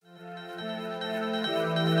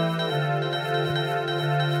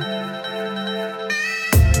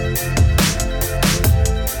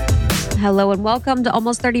Hello and welcome to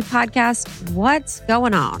Almost 30 Podcast. What's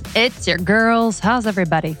going on? It's your girls. How's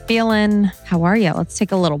everybody feeling? How are you? Let's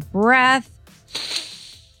take a little breath.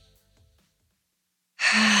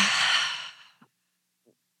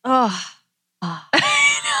 Oh,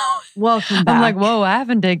 welcome back. I'm like, whoa, I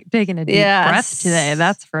haven't taken a deep breath today.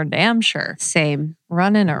 That's for damn sure. Same.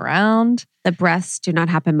 Running around. The breaths do not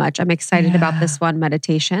happen much. I'm excited about this one,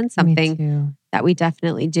 meditation, something that we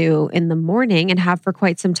definitely do in the morning and have for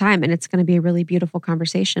quite some time. And it's going to be a really beautiful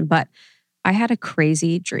conversation. But I had a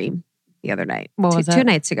crazy dream the other night. What was it? 2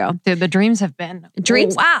 nights ago. Dude, the dreams have been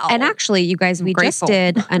dreams. Wow. And actually, you guys, we just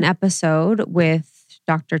did an episode with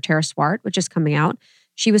Dr. Tara Swart, which is coming out.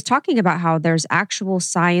 She was talking about how there's actual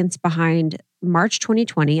science behind March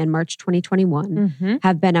 2020 and March 2021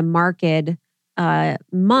 have been a marked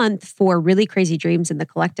month for really crazy dreams in the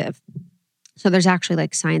collective. So there's actually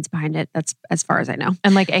like science behind it. That's as far as I know.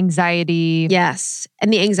 And like anxiety. Yes.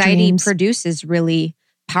 And the anxiety produces really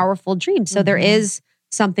powerful dreams. So there is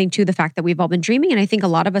something to the fact that we've all been dreaming. And I think a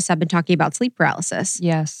lot of us have been talking about sleep paralysis.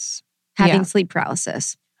 Yes. Having sleep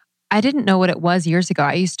paralysis. I didn't know what it was years ago.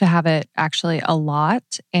 I used to have it actually a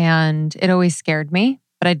lot and it always scared me,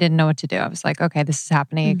 but I didn't know what to do. I was like, okay, this is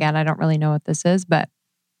happening again. I don't really know what this is. But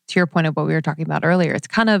to your point of what we were talking about earlier, it's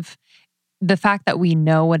kind of the fact that we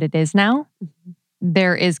know what it is now.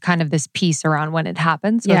 There is kind of this peace around when it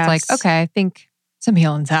happens. So it's like, okay, I think some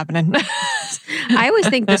healing's happening. I always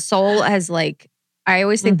think the soul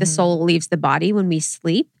the soul leaves the body when we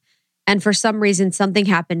sleep. And for some reason, something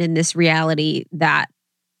happened in this reality that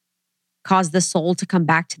caused the soul to come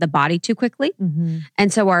back to the body too quickly.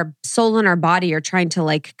 And so our soul and our body are trying to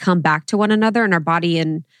like come back to one another, and our body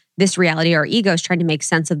in this reality, our ego is trying to make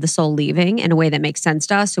sense of the soul leaving in a way that makes sense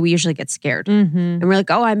to us. So we usually get scared. And we're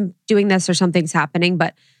like, oh, I'm doing this or something's happening.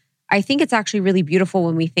 But I think it's actually really beautiful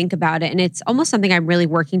when we think about it. And it's almost something I'm really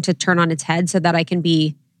working to turn on its head so that I can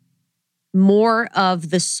be more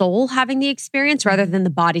of the soul having the experience rather than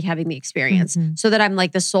the body having the experience. So that I'm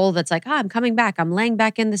like the soul that's like, I'm coming back. I'm laying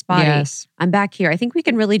back in this body. Yes. I'm back here. I think we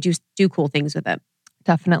can really do cool things with it.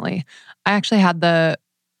 Definitely. I actually had the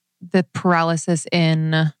paralysis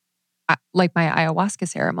in like my ayahuasca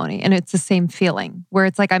ceremony. And it's the same feeling where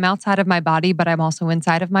it's like I'm outside of my body, but I'm also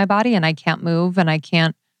inside of my body and I can't move but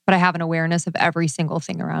I have an awareness of every single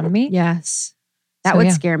thing around me. Yes. That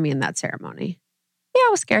would scare me in that ceremony. Yeah,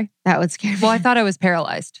 it was scary. That would scare me. Well, I thought I was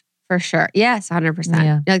paralyzed. For sure. Yes, 100%.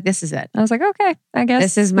 Yeah. You're like, this is it. I was like, okay, I guess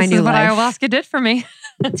this is my new what life. ayahuasca did for me.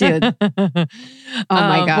 Dude. Oh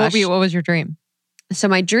my gosh. What was your dream? So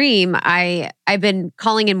my dream, I've been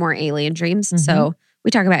calling in more alien dreams. So we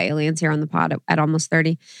talk about aliens here on the pod at Almost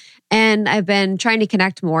 30. And I've been trying to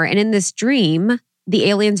connect more. And in this dream, the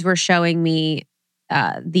aliens were showing me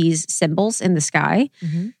these symbols in the sky.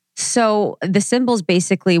 So the symbols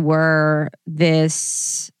basically were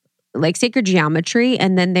this like sacred geometry.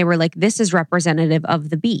 And then they were like, this is representative of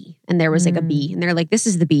the bee. And there was like a bee. And they're like, this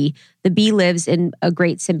is the bee. The bee lives in a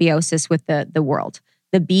great symbiosis with the world.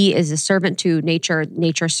 The bee is a servant to nature.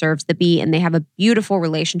 Nature serves the bee. And they have a beautiful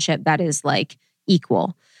relationship that is like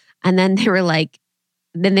equal. And then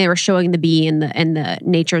they were showing the bee and the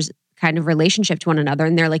nature's kind of relationship to one another.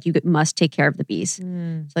 And they're like, you must take care of the bees.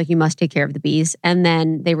 It's like, you must take care of the bees. And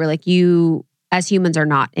then they were like, you as humans are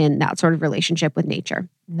not in that sort of relationship with nature.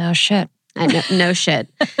 No shit. No shit.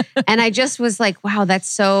 And I just was like, wow,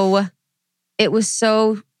 it was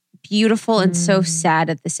so beautiful and so sad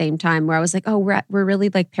at the same time, where I was like, oh, we're really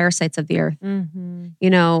like parasites of the earth. You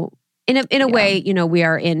know, in a way, you know, we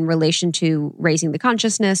are in relation to raising the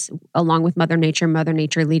consciousness along with Mother Nature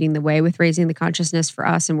leading the way with raising the consciousness for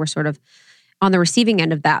us. And we're sort of on the receiving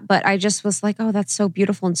end of that. But I just was like, oh, that's so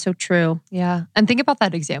beautiful and so true. Yeah. And think about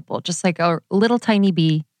that example, just like a little tiny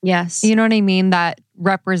bee. Yes. You know what I mean? That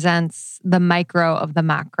represents the micro of the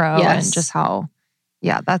macro and just how,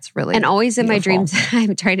 that's really And always in beautiful. my dreams,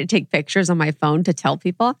 I'm trying to take pictures on my phone to tell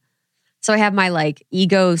people. So I have my like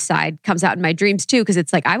ego side comes out in my dreams too, because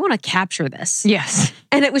it's like, I want to capture this. Yes.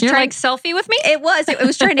 And it was You're like, selfie with me? It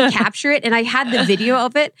was trying to capture it. And I had the video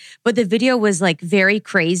of it, but the video was like very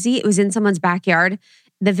crazy. It was in someone's backyard.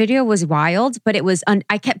 The video was wild, but it was,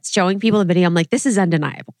 I kept showing people the video. I'm like, this is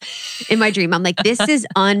undeniable. In my dream, I'm like, this is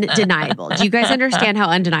undeniable. Do you guys understand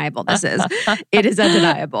how undeniable this is? It is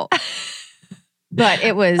undeniable. But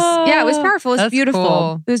it was, it was powerful. It was beautiful.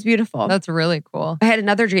 Cool. It was beautiful. That's really cool. I had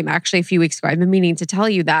another dream actually a few weeks ago. I've been meaning to tell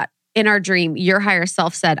you that in our dream, your higher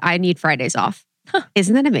self said, I need Fridays off. Huh.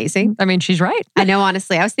 Isn't that amazing? I mean, she's right. I know,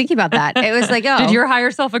 honestly. I was thinking about that. It was like, oh. Did your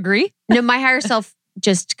higher self agree? No, my higher self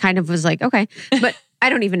just kind of was like, okay. But I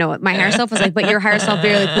don't even know what my higher self was like, but your higher self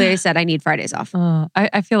very clearly said, I need Fridays off.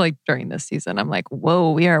 I feel like during this season, I'm like,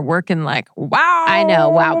 whoa, we are working like, wow. I know,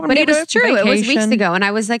 wow. But it was true. Vacation. It was weeks ago. And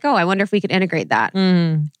I was like, oh, I wonder if we could integrate that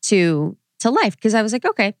to life. Because I was like,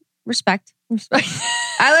 okay, respect.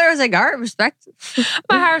 I literally was like, all right, respect.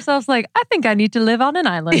 My higher self's like, I think I need to live on an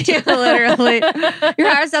island. Yeah, literally.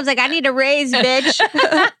 Your higher self's like, I need a raise, bitch.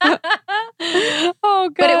 Oh,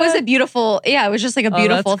 God. But it was a beautiful, it was just like a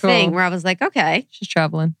beautiful that's cool. thing where I was like, okay. She's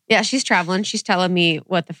traveling. Yeah, she's traveling. She's telling me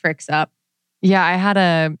what the frick's up. Yeah, I had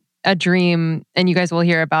a dream, and you guys will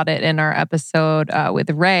hear about it in our episode with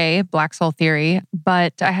Ray, Black Soul Theory.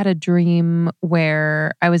 But I had a dream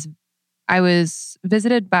where I was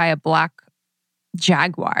visited by a black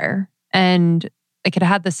jaguar, and like it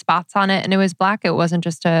had the spots on it, and it was black. It wasn't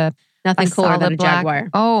just nothing cooler than a black jaguar.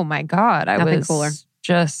 Oh my God, I Nothing was cooler.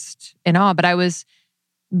 just in awe. But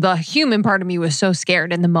the human part of me was so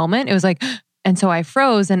scared in the moment. It was like, and so I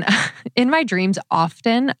froze. And in my dreams,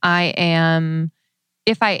 often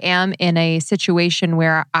if I am in a situation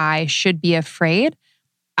where I should be afraid,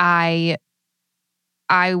 I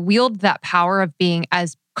wield that power of being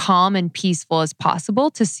as calm and peaceful as possible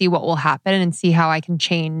to see what will happen and see how I can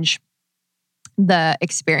change the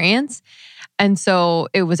experience. And so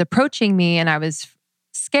it was approaching me and I was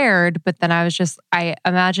scared, but then I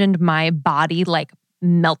imagined my body like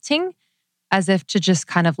melting as if to just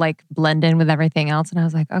kind of like blend in with everything else. And I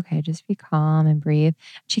was like, okay, just be calm and breathe.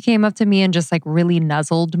 She came up to me and just like really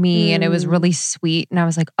nuzzled me and it was really sweet. And I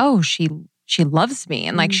was like, oh, she loves me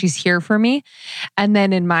and like she's here for me. And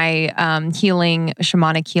then in my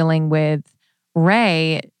shamanic healing with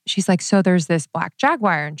Ray, she's like, so there's this black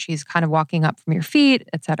jaguar and she's kind of walking up from your feet,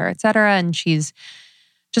 et cetera, et cetera. And she's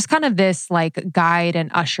just kind of this like guide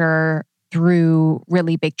and usher through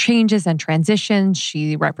really big changes and transitions.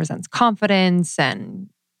 She represents confidence and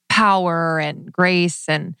power and grace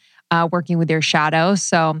and working with your shadow.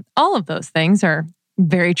 So all of those things are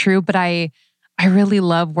very true, but I really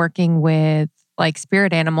love working with like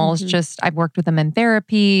spirit animals. Just I've worked with them in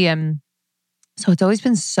therapy. And so it's always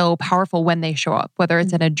been so powerful when they show up, whether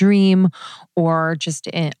it's in a dream or just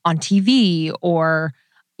on TV or,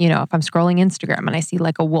 if I'm scrolling Instagram and I see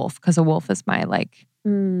like a wolf, because a wolf is my like,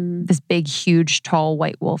 this big, huge, tall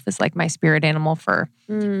white wolf is like my spirit animal for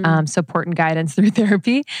support and guidance through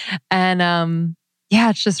therapy. And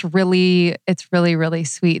it's really, really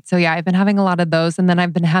sweet. So yeah, I've been having a lot of those. And then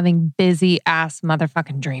I've been having busy ass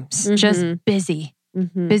motherfucking dreams. Just busy.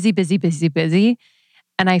 Busy.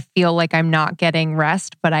 And I feel like I'm not getting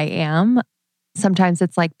rest, but I am. Sometimes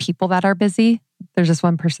it's like people that are busy. There's this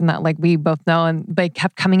one person that like we both know and they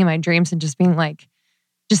kept coming in my dreams and just being like,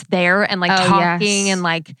 just there and like talking and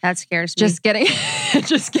like that scares me. Just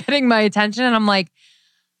getting my attention. And I'm like,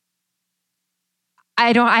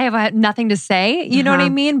 I have nothing to say, you know what I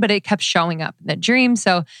mean? But it kept showing up in the dream.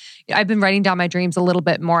 So I've been writing down my dreams a little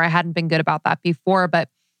bit more. I hadn't been good about that before, but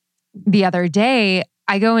the other day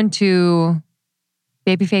I go into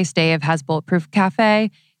Babyface Dave has Bulletproof Cafe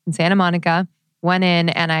in Santa Monica. Went in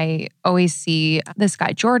and I always see this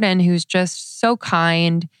guy, Jordan, who's just so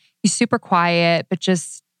kind. He's super quiet, but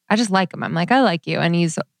I just like him. I'm like, I like you. And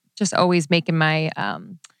he's just always making my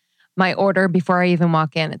my order before I even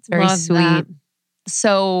walk in. It's very sweet. That.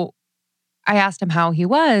 So I asked him how he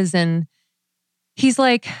was and he's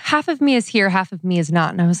like, half of me is here, half of me is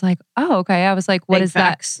not. And I was like, oh, okay. I was like, what is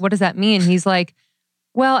that? What does that mean? He's like,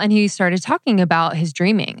 well, and he started talking about his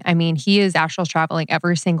dreaming. I mean, he is astral traveling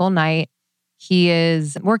every single night. He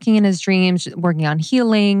is working in his dreams, working on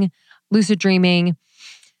healing, lucid dreaming.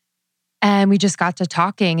 And we just got to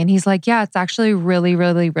talking and he's like, yeah, it's actually really,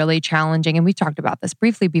 really, really challenging. And we talked about this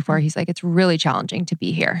briefly before. He's like, it's really challenging to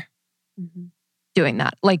be here. Doing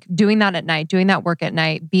that at night, doing that work at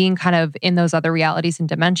night, being kind of in those other realities and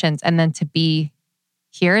dimensions. And then to be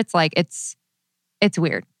here, it's like, it's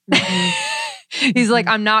weird. He's like,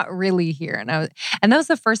 I'm not really here. And that was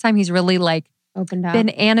the first time he's really like opened up, been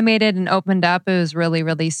animated and opened up. It was really,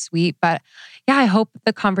 really sweet. But yeah, I hope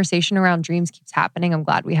the conversation around dreams keeps happening. I'm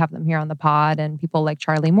glad we have them here on the pod and people like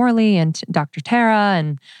Charlie Morley and Dr. Tara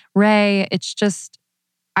and Ray. It's just,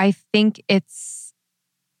 I think it's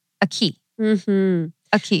a key.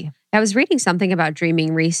 A key. I was reading something about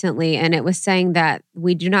dreaming recently and it was saying that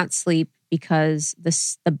we do not sleep because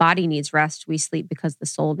the body needs rest. We sleep because the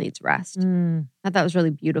soul needs rest. I thought that was really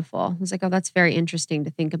beautiful. I was like, oh, that's very interesting to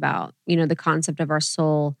think about. The concept of our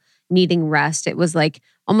soul needing rest. It was like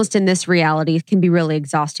almost in this reality, it can be really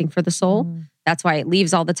exhausting for the soul. That's why it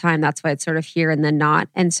leaves all the time. That's why it's sort of here and then not.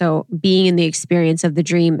 And so being in the experience of the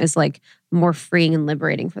dream is like more freeing and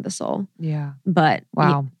liberating for the soul. Yeah. But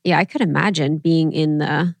wow. Yeah, I could imagine being in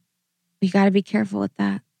the You got to be careful with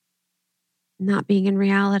that. Not being in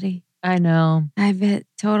reality. I know. I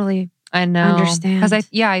totally understand. understand. Because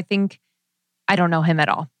I think, I don't know him at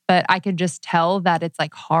all, but I could just tell that it's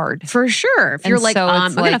like hard. For sure. If you're like, so I'm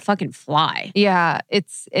it's going to like- fucking fly. Yeah,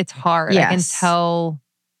 it's hard. I can Yes. tell.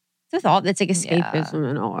 It's like escapism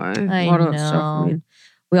and all. I All that stuff. I know. mean,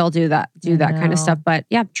 we all do that kind of know. stuff. But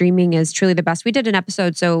yeah, dreaming is truly the best. We did an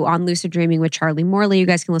episode on lucid dreaming with Charlie Morley. You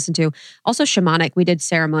guys can listen to. Also shamanic. We did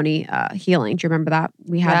ceremony healing. Do you remember that?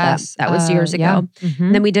 We had Yes. that was years ago. Yeah. Mhm.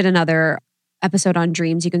 And then we did another episode on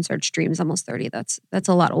dreams. You can search Dreams Almost 30. That's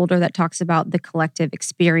a lot older. That talks about the collective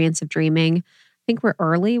experience of dreaming. I think we're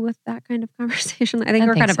early with that kind of conversation. I think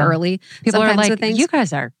we're kind of so. early. People are sometimes like, with things. you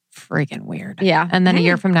guys are freaking weird. Yeah. And then a Hey.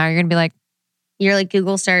 year from now, you're going to be like, You're like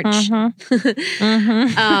Google search. So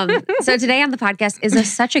today on the podcast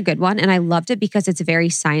is such a good one. And I loved it because it's very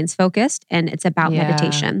science focused and it's about Yeah.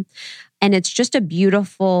 meditation. And it's just a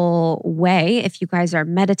beautiful way. If you guys are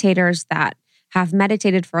meditators that have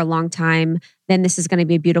meditated for a long time, then this is going to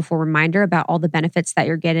be a beautiful reminder about all the benefits that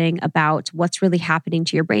you're getting, about what's really happening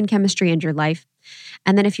to your brain chemistry and your life.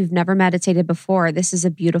 And then if you've never meditated before, this is a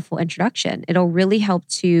beautiful introduction. It'll really help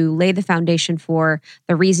to lay the foundation for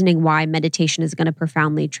the reasoning why meditation is going to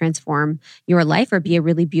profoundly transform your life or be a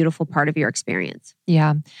really beautiful part of your experience.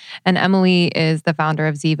 Yeah. And Emily is the founder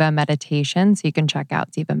of Ziva Meditation. So you can check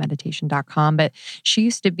out zivameditation.com. But she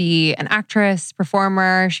used to be an actress,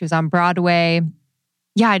 performer. She was on Broadway.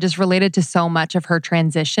 Yeah, I just related to so much of her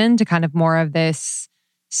transition to kind of more of this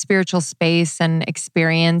spiritual space and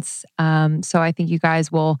experience. So I think you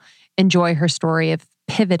guys will enjoy her story of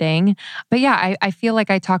pivoting. But yeah, I feel like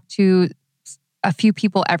I talk to a few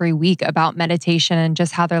people every week about meditation and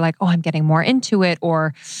just how they're like, oh, I'm getting more into it,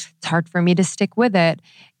 or it's hard for me to stick with it.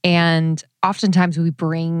 And oftentimes we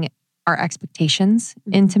bring our expectations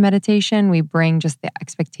into meditation. We bring just the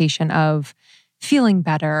expectation of feeling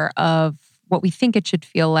better, of what we think it should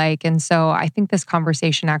feel like. And so I think this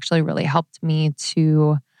conversation actually really helped me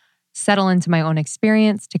to settle into my own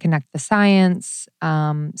experience, to connect the science.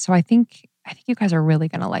 So I think you guys are really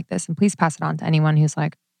going to like this. And please pass it on to anyone who's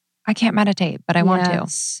like, I can't meditate, but I want to.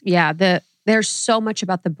 Yeah, there's so much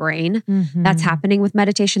about the brain that's happening with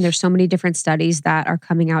meditation. There's so many different studies that are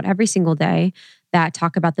coming out every single day that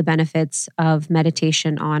talk about the benefits of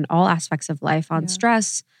meditation on all aspects of life, on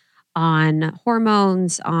stress, on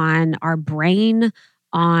hormones, on our brain,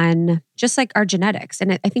 on just like our genetics.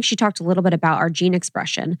 And I think she talked a little bit about our gene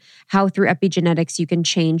expression, how through epigenetics, you can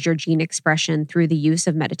change your gene expression through the use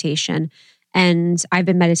of meditation. And I've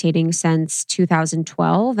been meditating since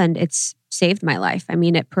 2012 and it's saved my life. I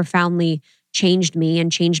mean, it profoundly changed me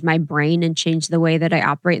and changed my brain and changed the way that I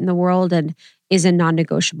operate in the world and is a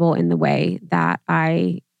non-negotiable in the way that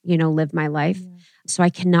I, live my life. Yeah. So I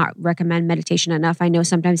cannot recommend meditation enough. I know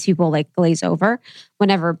sometimes people like glaze over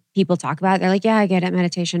whenever people talk about it. They're like, yeah, I get it.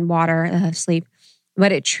 Meditation, water, sleep.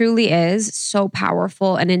 But it truly is so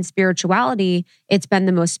powerful. And in spirituality, it's been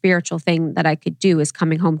the most spiritual thing that I could do is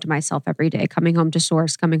coming home to myself every day, coming home to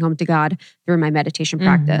source, coming home to God through my meditation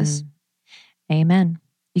practice. Amen.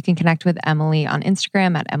 You can connect with Emily on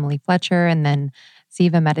Instagram at Emily Fletcher and then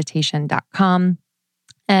zivameditation.com.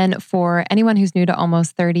 And for anyone who's new to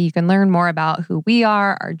Almost 30, you can learn more about who we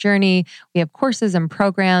are, our journey. We have courses and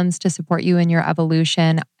programs to support you in your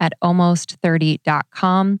evolution at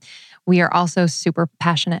almost30.com. We are also super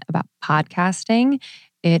passionate about podcasting.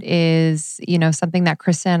 It is, something that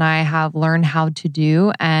Krista and I have learned how to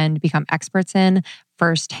do and become experts in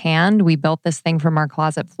firsthand. We built this thing from our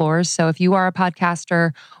closet floors. So if you are a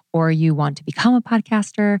podcaster or you want to become a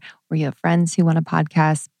podcaster or you have friends who want to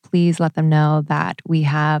podcast, please let them know that we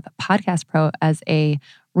have Podcast Pro as a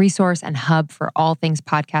resource and hub for all things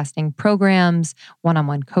podcasting, programs,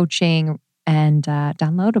 one-on-one coaching, and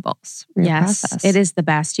downloadables. Yes, it is the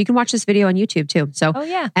best. You can watch this video on YouTube too. So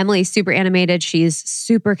Emily's super animated. She's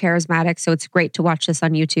super charismatic. So it's great to watch this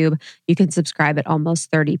on YouTube. You can subscribe at Almost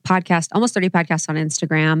 30 Podcast, Almost 30 Podcast on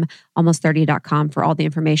Instagram, almost30.com for all the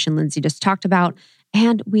information Lindsay just talked about.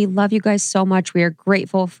 And we love you guys so much. We are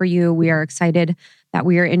grateful for you. We are excited that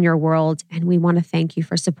we are in your world. And we want to thank you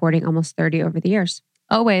for supporting Almost 30 over the years.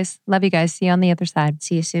 Always. Love you guys. See you on the other side.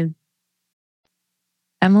 See you soon.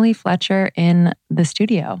 Emily Fletcher in the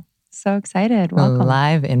studio. So excited. Welcome.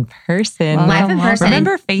 Live in person. Live in person.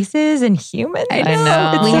 Remember faces and humans? I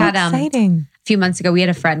know. It's We so had exciting. few months ago, we had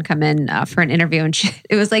a friend come in for an interview, and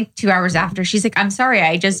it was like 2 hours after. She's like, "I'm sorry,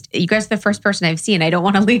 you guys are the first person I've seen. I don't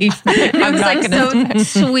want to leave." It was like so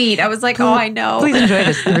sweet. I was like, "Oh, I know. Please enjoy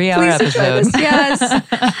this 3-hour episode." Yes.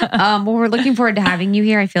 Well, we're looking forward to having you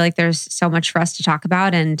here. I feel like there's so much for us to talk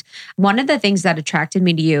about. And one of the things that attracted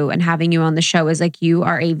me to you and having you on the show is like you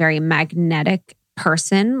are a very magnetic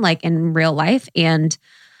person, like in real life and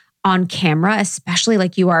on camera, especially.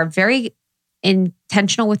 Like you are very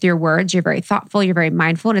intentional with your words. You're very thoughtful. You're very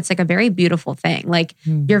mindful. And it's like a very beautiful thing. Like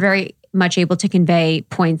you're very much able to convey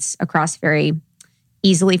points across very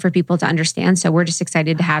easily for people to understand. So we're just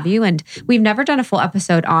excited to have you. And we've never done a full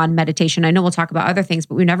episode on meditation. I know we'll talk about other things,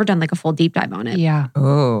 but we've never done like a full deep dive on it. Yeah.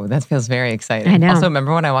 Oh, that feels very exciting. I know. Also,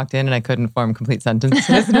 remember when I walked in and I couldn't form complete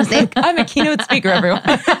sentences? And I was like, I'm a keynote speaker, everyone.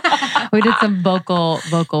 We did some vocal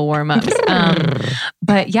warm-ups.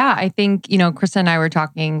 But yeah, I think, Krista and I were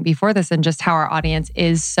talking before this and just how our audience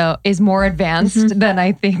is more advanced than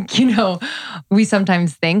I think, we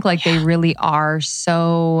sometimes think. Like they really are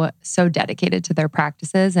so dedicated to their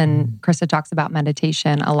practices. And Krista talks about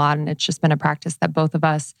meditation a lot. And it's just been a practice that both of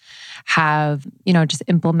us have, just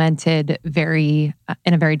implemented in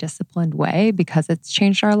a very disciplined way because it's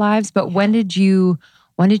changed our lives. But when did you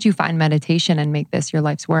find meditation and make this your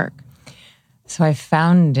life's work? So I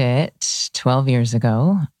found it 12 years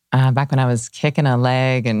ago, back when I was kicking a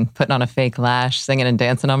leg and putting on a fake lash, singing and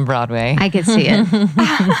dancing on Broadway. I could see it.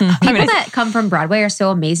 People that come from Broadway are so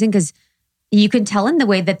amazing because you can tell in the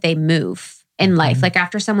way that they move in life. Like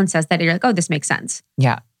after someone says that, you're like, oh, this makes sense.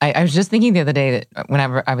 Yeah. I was just thinking the other day that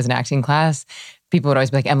whenever I was in acting class, people would always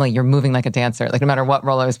be like, Emily, you're moving like a dancer. Like no matter what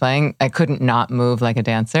role I was playing, I couldn't not move like a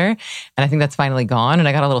dancer. And I think that's finally gone. And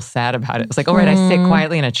I got a little sad about it. It's like, all right, I sit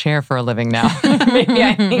quietly in a chair for a living now. Maybe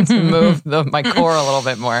I need to move my core a little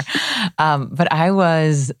bit more. But I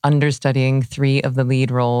was understudying 3 of the lead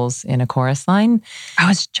roles in a chorus line. I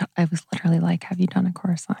was literally like, have you done a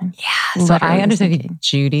chorus line? Yeah. So I understudied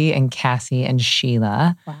Judy and Cassie and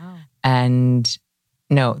Sheila. Wow. And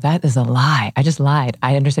no, that is a lie. I just lied.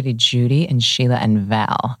 I understudied Judy and Sheila and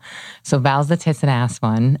Val. So Val's the tits and ass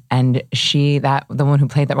one. And the one who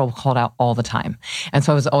played that role, called out all the time. And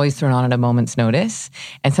so I was always thrown on at a moment's notice.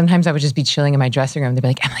 And sometimes I would just be chilling in my dressing room. They'd be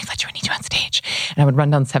like, Emily Fletcher, I need you on stage. And I would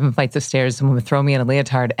run down 7 flights of stairs. Someone would throw me in a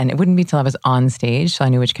leotard. And it wouldn't be till I was on stage till I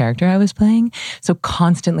knew which character I was playing. So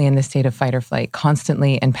constantly in this state of fight or flight,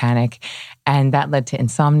 constantly in panic. And that led to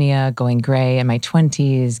insomnia, going gray in my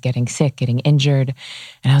 20s, getting sick, getting injured.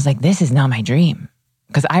 And I was like, this is not my dream.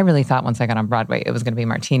 Because I really thought once I got on Broadway, it was going to be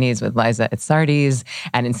martinis with Liza at Sardi's.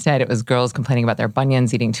 And instead it was girls complaining about their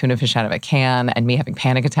bunions, eating tuna fish out of a can, and me having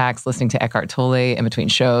panic attacks, listening to Eckhart Tolle in between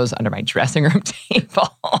shows under my dressing room table.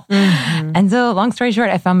 And so long story short,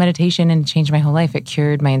 I found meditation and it changed my whole life. It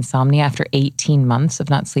cured my insomnia after 18 months of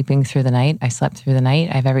not sleeping through the night. I slept through the night.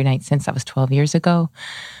 I have every night since. That was 12 years ago.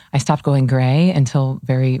 I stopped going gray until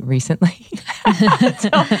very recently.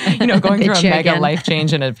 Going through a mega life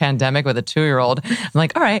change in a pandemic with a 2-year-old. I'm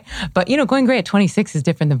like, all right. But, going gray at 26 is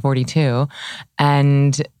different than 42.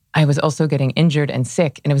 And I was also getting injured and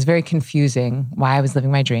sick. And it was very confusing why I was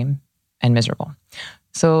living my dream and miserable.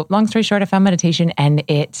 So long story short, I found meditation and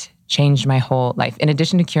it changed my whole life. In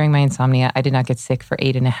addition to curing my insomnia, I did not get sick for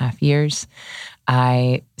 8.5 years.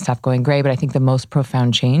 I stopped going gray, but I think the most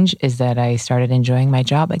profound change is that I started enjoying my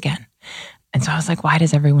job again. And so I was like, why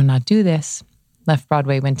does everyone not do this? Left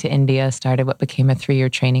Broadway, went to India, started what became a 3-year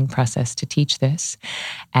training process to teach this.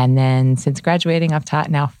 And then since graduating, I've taught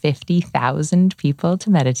now 50,000 people to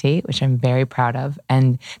meditate, which I'm very proud of.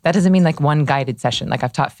 And that doesn't mean like one guided session. Like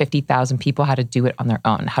I've taught 50,000 people how to do it on their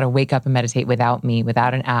own, how to wake up and meditate without me,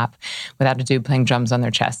 without an app, without a dude playing drums on their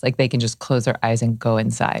chest. Like they can just close their eyes and go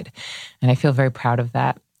inside. And I feel very proud of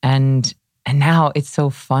that. And now it's so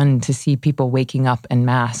fun to see people waking up en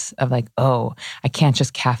masse of like, oh, I can't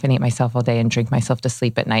just caffeinate myself all day and drink myself to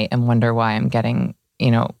sleep at night and wonder why I'm getting,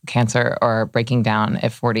 cancer or breaking down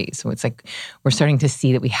at 40. So it's like we're starting to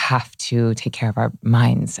see that we have to take care of our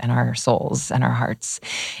minds and our souls and our hearts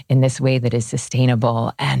in this way that is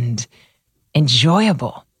sustainable and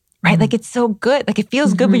enjoyable. Right? Like it's so good. Like it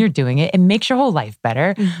feels good when you're doing it. It makes your whole life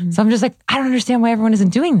better. So I'm just like, I don't understand why everyone isn't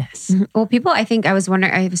doing this. Well, people, I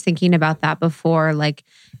was thinking about that before. Like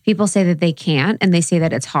people say that they can't and they say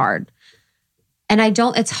that it's hard. And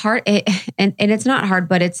it's hard. And it's not hard,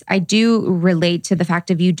 but I do relate to the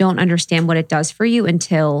fact of you don't understand what it does for you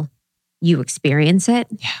until you experience it.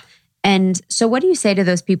 Yeah. And so what do you say to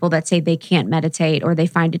those people that say they can't meditate or they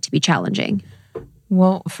find it to be challenging?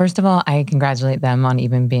 Well, first of all, I congratulate them on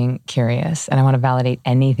even being curious. And I want to validate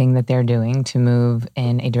anything that they're doing to move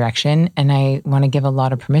in a direction. And I want to give a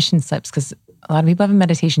lot of permission slips because a lot of people have a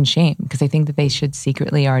meditation shame because they think that they should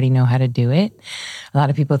secretly already know how to do it. A lot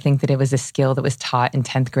of people think that it was a skill that was taught in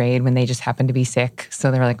 10th grade when they just happened to be sick.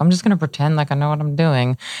 So they're like, I'm just going to pretend like I know what I'm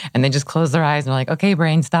doing. And they just close their eyes and are like, okay,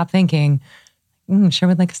 brain, stop thinking. Sure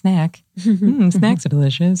would like a snack. Snacks are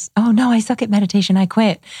delicious. Oh no, I suck at meditation. I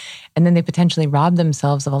quit. And then they potentially rob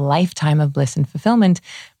themselves of a lifetime of bliss and fulfillment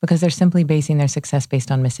because they're simply basing their success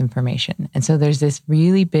based on misinformation. And so there's this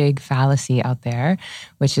really big fallacy out there,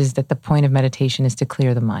 which is that the point of meditation is to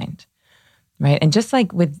clear the mind, right? And just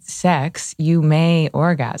like with sex, you may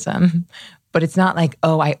orgasm, but it's not like,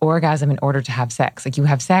 oh, I orgasm in order to have sex. Like you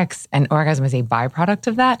have sex and orgasm is a byproduct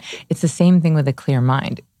of that. It's the same thing with a clear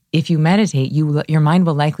mind. If you meditate, your mind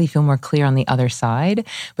will likely feel more clear on the other side.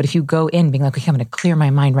 But if you go in being like, okay, I'm going to clear my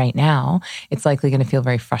mind right now, it's likely going to feel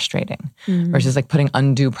very frustrating versus like putting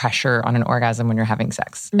undue pressure on an orgasm when you're having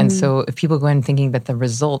sex. And so if people go in thinking that the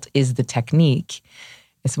result is the technique,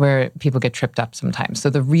 it's where people get tripped up sometimes. So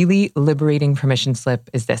the really liberating permission slip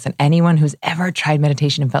is this. And anyone who's ever tried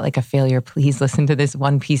meditation and felt like a failure, please listen to this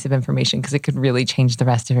one piece of information because it could really change the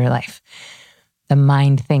rest of your life. The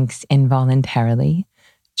mind thinks involuntarily,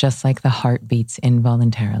 just like the heart beats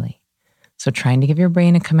involuntarily. So trying to give your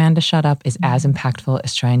brain a command to shut up is as impactful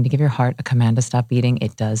as trying to give your heart a command to stop beating.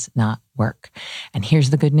 It does not work. And here's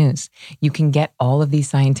the good news. You can get all of these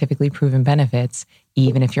scientifically proven benefits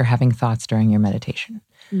even if you're having thoughts during your meditation,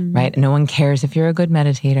 right? No one cares if you're a good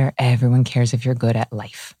meditator. Everyone cares if you're good at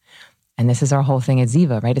life. And this is our whole thing at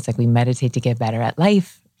Ziva, right? It's like we meditate to get better at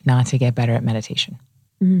life, not to get better at meditation.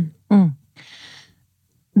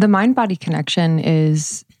 The mind-body connection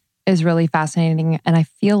is really fascinating. And I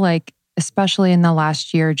feel like, especially in the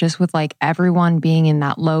last year, just with like everyone being in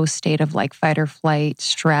that low state of like fight or flight,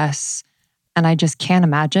 stress, and I just can't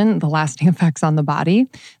imagine the lasting effects on the body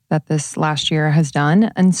that this last year has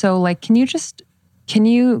done. And so like, can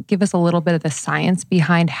you give us a little bit of the science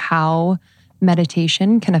behind how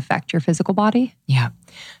meditation can affect your physical body? Yeah.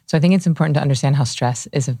 So I think it's important to understand how stress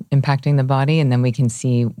is impacting the body, and then we can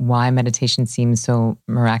see why meditation seems so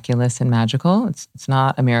miraculous and magical. It's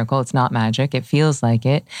not a miracle. It's not magic. It feels like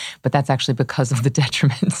it, but that's actually because of the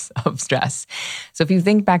detriments of stress. So if you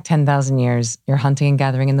think back 10,000 years, you're hunting and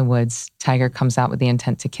gathering in the woods, tiger comes out with the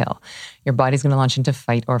intent to kill. Your body's going to launch into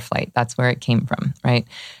fight or flight. That's where it came from, right?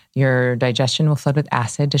 Your digestion will flood with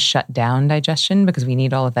acid to shut down digestion because we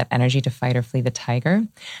need all of that energy to fight or flee the tiger.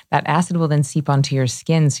 That acid will then seep onto your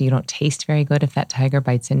skin so you don't taste very good if that tiger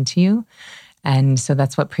bites into you. And so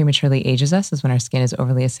that's what prematurely ages us, is when our skin is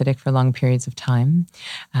overly acidic for long periods of time.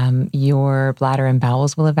 Your bladder and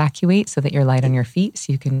bowels will evacuate so that you're light on your feet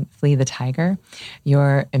so you can flee the tiger.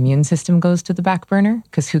 Your immune system goes to the back burner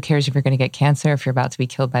because who cares if you're going to get cancer if you're about to be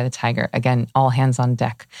killed by the tiger? Again, all hands on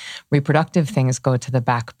deck. Reproductive things go to the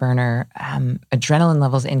back burner. Adrenaline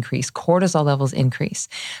levels increase. Cortisol levels increase.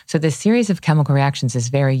 So this series of chemical reactions is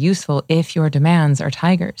very useful if your demands are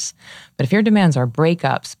tigers. But if your demands are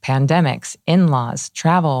breakups, pandemics, in-laws,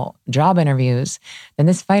 travel, job interviews, then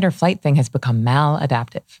this fight or flight thing has become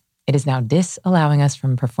maladaptive. It is now disallowing us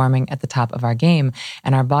from performing at the top of our game,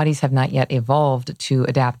 and our bodies have not yet evolved to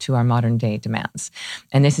adapt to our modern day demands.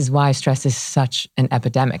 And this is why stress is such an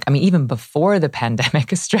epidemic. I mean, even before the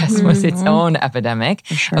pandemic, stress was its own epidemic.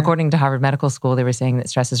 Sure. According to Harvard Medical School, they were saying that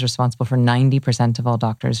stress is responsible for 90% of all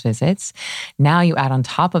doctors' visits. Now you add on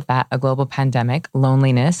top of that a global pandemic,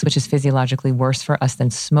 loneliness, which is physiologically worse for us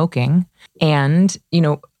than smoking, and,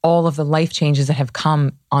 all of the life changes that have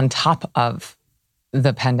come on top of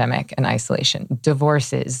the pandemic and isolation,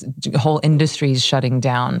 divorces, whole industries shutting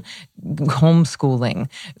down, homeschooling,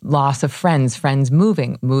 loss of friends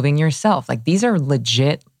moving yourself. Like these are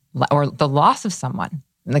legit, or the loss of someone.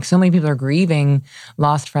 Like so many people are grieving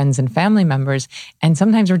lost friends and family members. And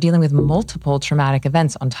sometimes we're dealing with multiple traumatic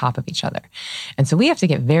events on top of each other. And so we have to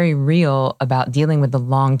get very real about dealing with the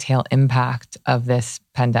long tail impact of this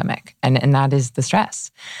pandemic. And that is the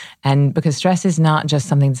stress. And because stress is not just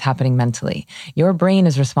something that's happening mentally. Your brain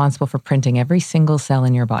is responsible for printing every single cell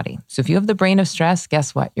in your body. So if you have the brain of stress,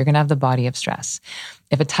 guess what? You're going to have the body of stress.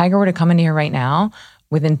 If a tiger were to come into here right now,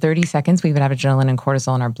 within 30 seconds, we would have adrenaline and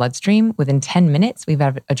cortisol in our bloodstream. Within 10 minutes, we would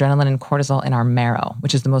have adrenaline and cortisol in our marrow,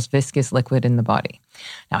 which is the most viscous liquid in the body.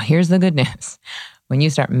 Now, here's the good news. When you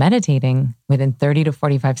start meditating, within 30 to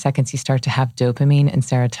 45 seconds, you start to have dopamine and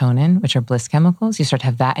serotonin, which are bliss chemicals. You start to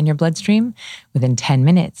have that in your bloodstream. Within 10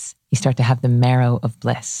 minutes, you start to have the marrow of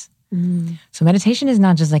bliss. So meditation is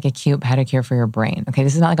not just like a cute pedicure for your brain. Okay,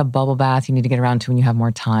 this is not like a bubble bath you need to get around to when you have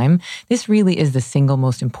more time. This really is the single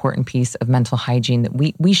most important piece of mental hygiene that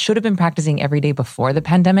we should have been practicing every day before the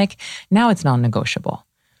pandemic. Now it's non-negotiable.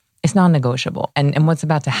 It's non-negotiable. And what's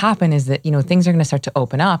about to happen is that, things are going to start to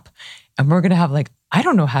open up And we're going to have like, I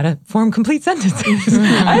don't know how to form complete sentences.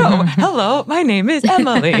 Hello, my name is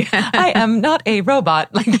Emily. I am not a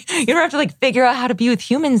robot. Like, you don't have to like figure out how to be with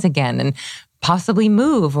humans again and possibly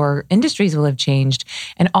move, or industries will have changed.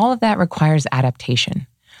 And all of that requires adaptation.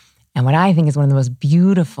 And what I think is one of the most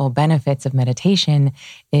beautiful benefits of meditation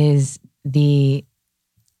is the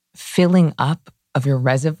filling up of your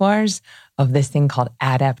reservoirs of this thing called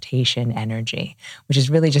adaptation energy, which is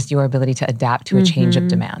really just your ability to adapt to a change of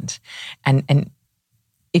demand. And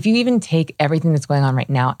if you even take everything that's going on right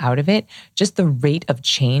now out of it, just the rate of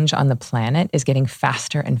change on the planet is getting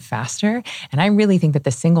faster and faster. And I really think that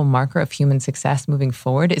the single marker of human success moving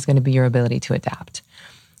forward is going to be your ability to adapt.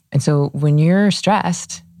 And so when you're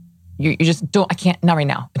stressed, you just I can't, not right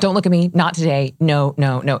now. Don't look at me, not today. No.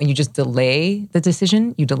 And you just delay the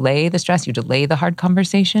decision, you delay the stress, you delay the hard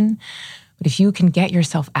conversation. But if you can get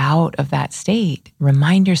yourself out of that state,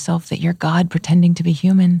 remind yourself that you're God pretending to be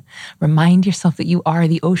human, remind yourself that you are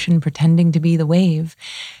the ocean pretending to be the wave,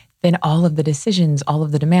 then all of the decisions, all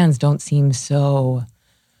of the demands don't seem so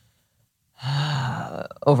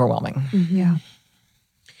overwhelming. Yeah.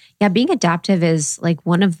 Yeah, being adaptive is like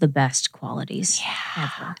one of the best qualities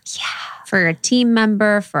ever. Yeah. For a team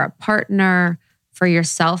member, for a partner, for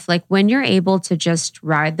yourself. Like when you're able to just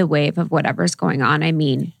ride the wave of whatever's going on, I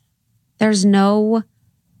mean, there's no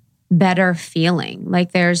better feeling.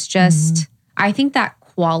 Like there's just, I think that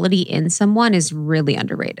quality in someone is really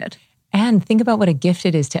underrated. And think about what a gift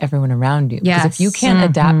it is to everyone around you. Because Yes. if you can't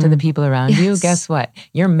adapt to the people around you, guess what?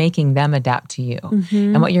 You're making them adapt to you.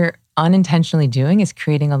 And what you're unintentionally doing is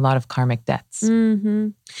creating a lot of karmic debts.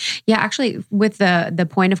 Yeah, actually, with the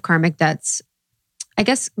point of karmic debts, I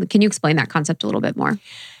guess, can you explain that concept a little bit more?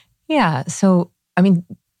 Yeah. So, I mean,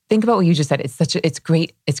 think about what you just said. It's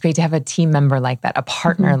great. It's great to have a team member like that, a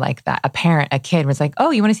partner like that, a parent, a kid where it's like,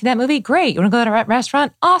 oh, you want to see that movie? Great. You want to go to that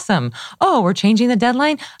restaurant? Awesome. Oh, we're changing the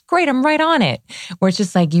deadline? Great. I'm right on it. Where it's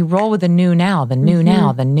just like you roll with the new now, the new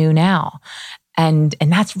now, the new now. And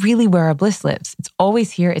that's really where our bliss lives. It's always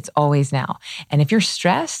here. It's always now. And if you're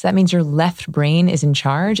stressed, that means your left brain is in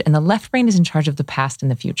charge, and the left brain is in charge of the past and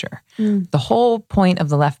the future. The whole point of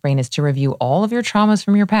the left brain is to review all of your traumas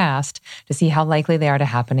from your past to see how likely they are to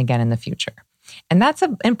happen again in the future. And that's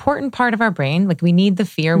an important part of our brain. Like we need the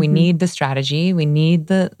fear, we need the strategy, we need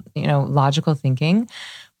the, logical thinking.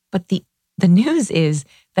 But the news is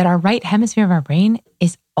that our right hemisphere of our brain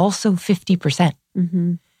is also 50%.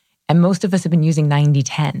 And most of us have been using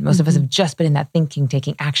 90-10. Most of us have just been in that thinking,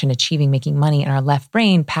 taking action, achieving, making money in our left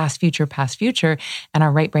brain, past, future, and our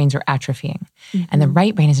right brains are atrophying. And the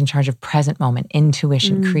right brain is in charge of present moment,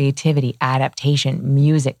 intuition, creativity, adaptation,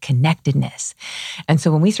 music, connectedness. And so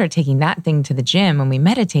when we start taking that thing to the gym, when we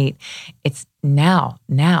meditate, it's now.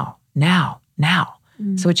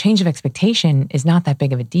 So a change of expectation is not that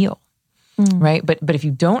big of a deal. Right? But if you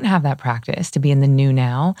don't have that practice to be in the new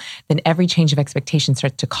now, then every change of expectation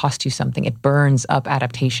starts to cost you something. It burns up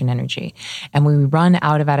adaptation energy. And when we run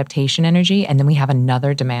out of adaptation energy and then we have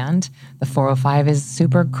another demand, the 405 is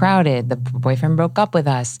super crowded, the boyfriend broke up with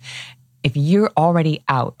us. If you're already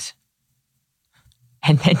out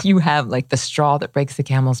and then you have like the straw that breaks the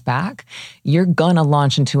camel's back, you're gonna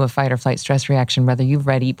launch into a fight or flight stress reaction, whether you've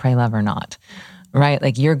read Eat, Pray, Love or not. Right?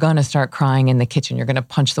 Like you're going to start crying in the kitchen. You're going to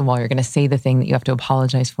punch the wall. You're going to say the thing that you have to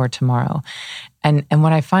apologize for tomorrow. And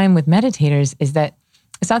what I find with meditators is that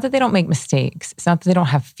it's not that they don't make mistakes. It's not that they don't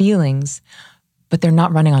have feelings, but they're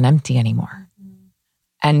not running on empty anymore.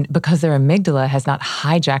 And because their amygdala has not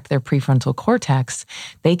hijacked their prefrontal cortex,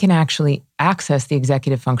 they can actually access the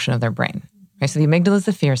executive function of their brain. Okay, so the amygdala is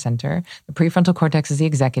the fear center. The prefrontal cortex is the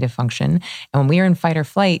executive function. And when we are in fight or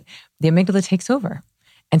flight, the amygdala takes over.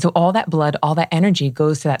 And so all that blood, all that energy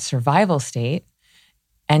goes to that survival state.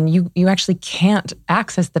 And you actually can't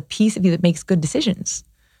access the piece of you that makes good decisions.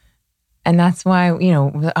 And that's why,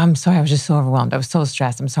 I'm sorry, I was just so overwhelmed. I was so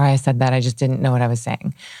stressed. I'm sorry I said that. I just didn't know what I was saying.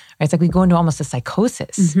 Right? It's like we go into almost a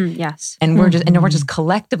psychosis. Yes. And we're just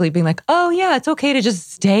collectively being like, oh yeah, it's okay to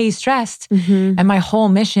just stay stressed. And my whole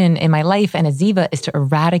mission in my life and as Ziva is to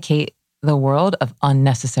eradicate the world of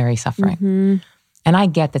unnecessary suffering. And I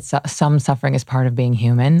get that some suffering is part of being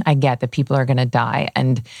human. I get that people are going to die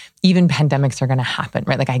and even pandemics are going to happen,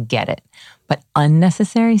 right? Like I get it. But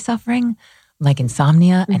unnecessary suffering, like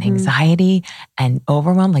insomnia and anxiety and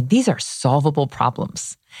overwhelm, like these are solvable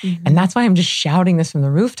problems. And that's why I'm just shouting this from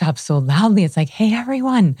the rooftop so loudly. It's like, hey,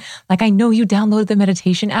 everyone, like I know you downloaded the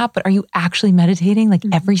meditation app, but are you actually meditating like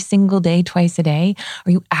every single day, twice a day?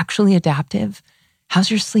 Are you actually adaptive?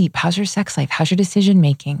 How's your sleep? How's your sex life? How's your decision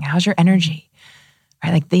making? How's your energy?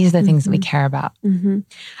 right? Like these are the things that we care about.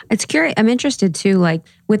 It's curious. I'm interested too, like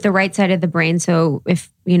with the right side of the brain. So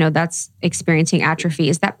if, that's experiencing atrophy,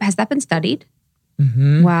 has that been studied?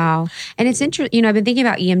 Wow. And it's interesting, I've been thinking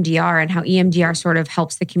about EMDR and how EMDR sort of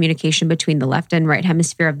helps the communication between the left and right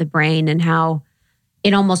hemisphere of the brain, and how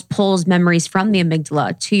it almost pulls memories from the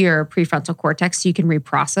amygdala to your prefrontal cortex so you can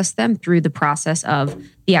reprocess them through the process of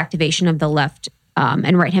the activation of the left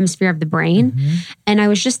and right hemisphere of the brain. And I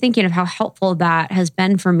was just thinking of how helpful that has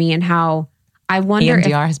been for me, and how I wonder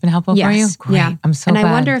EMDR has been helpful for you? Great. Yeah. I'm so glad.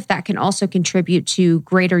 I wonder if that can also contribute to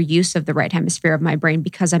greater use of the right hemisphere of my brain,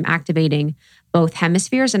 because I'm activating both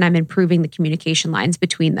hemispheres and I'm improving the communication lines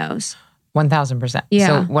between those. 1,000%. Yeah.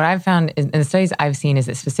 So what I've found in the studies I've seen is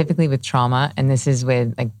that specifically with trauma, and this is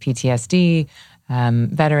with like PTSD,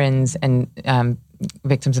 veterans, and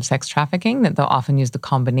victims of sex trafficking, that they'll often use the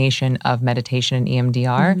combination of meditation and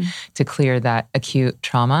EMDR to clear that acute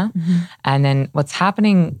trauma. And then what's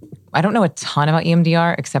happening, I don't know a ton about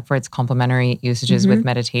EMDR except for its complementary usages with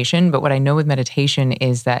meditation. But what I know with meditation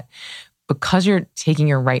is that because you're taking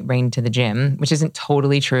your right brain to the gym, which isn't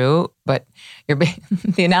totally true, but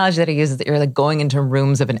the analogy that I use is that you're like going into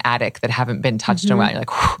rooms of an attic that haven't been touched in a while. You're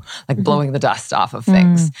like, whew, like blowing the dust off of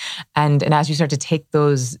things. And as you start to take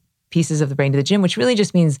those pieces of the brain to the gym, which really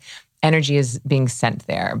just means energy is being sent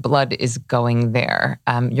there, blood is going there.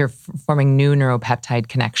 You're forming new neuropeptide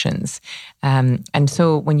connections. And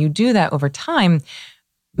so when you do that over time,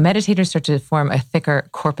 meditators start to form a thicker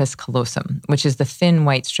corpus callosum, which is the thin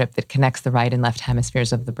white strip that connects the right and left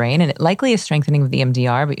hemispheres of the brain. And it likely is strengthening with the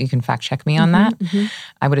EMDR, but you can fact check me on that.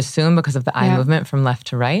 I would assume because of the eye movement from left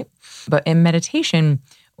to right. But in meditation,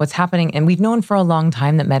 what's happening, and we've known for a long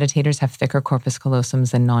time that meditators have thicker corpus callosums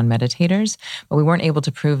than non-meditators, but we weren't able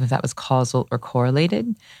to prove if that was causal or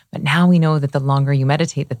correlated. But now we know that the longer you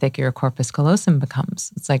meditate, the thicker your corpus callosum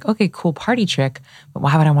becomes. It's like, okay, cool party trick, but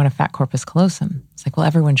why would I want a fat corpus callosum? It's like, well,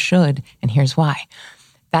 everyone should, and here's why.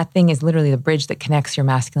 That thing is literally the bridge that connects your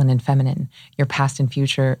masculine and feminine, your past and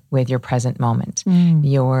future with your present moment,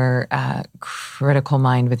 your critical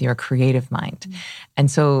mind with your creative mind. And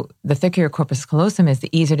so the thicker your corpus callosum is, the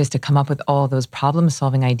easier it is to come up with all those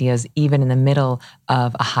problem-solving ideas, even in the middle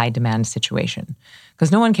of a high-demand situation. Because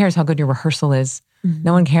no one cares how good your rehearsal is.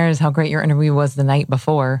 No one cares how great your interview was the night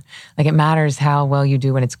before. Like, it matters how well you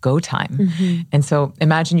do when it's go time. And so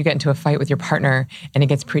imagine you get into a fight with your partner and it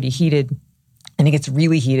gets pretty heated. And it gets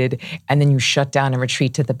really heated, and then you shut down and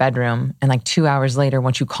retreat to the bedroom. And like 2 hours later,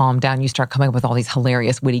 once you calm down, you start coming up with all these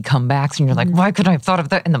hilarious, witty comebacks. And you're like, why couldn't I have thought of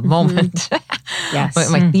that in the moment? But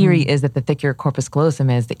my theory is that the thicker your corpus callosum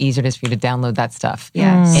is, the easier it is for you to download that stuff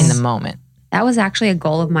in the moment. That was actually a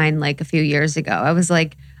goal of mine like a few years ago. I was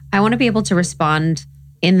like, I want to be able to respond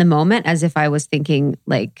in the moment as if I was thinking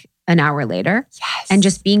like an hour later. And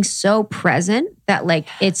just being so present that like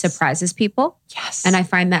it surprises people. And I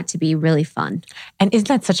find that to be really fun. And isn't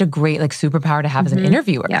that such a great like superpower to have as an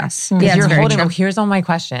interviewer? Because you're holding, here's all my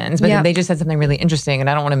questions, but then they just said something really interesting and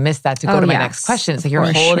I don't want to miss that to go to my next question. So you're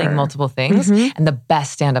holding multiple things. And the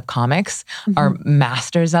best stand-up comics are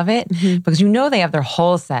masters of it because they have their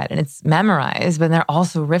whole set and it's memorized, but they're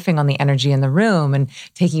also riffing on the energy in the room and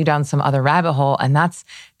taking you down some other rabbit hole. And that's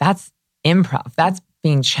improv. That's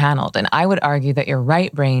being channeled. And I would argue that your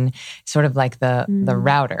right brain is sort of like the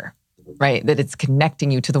router, right? That it's connecting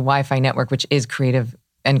you to the Wi-Fi network, which is creative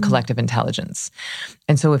and collective intelligence.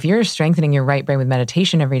 And so if you're strengthening your right brain with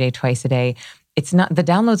meditation every day, twice a day, it's not, the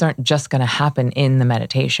downloads aren't just going to happen in the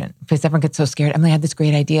meditation because everyone gets so scared. Emily, I had this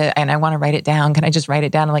great idea and I want to write it down. Can I just write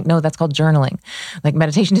it down? I'm like, no, that's called journaling. Like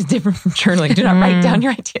meditation is different from journaling. Do not write down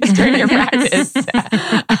your ideas during your practice.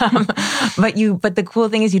 But the cool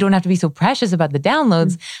thing is you don't have to be so precious about the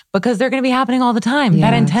downloads because they're going to be happening all the time.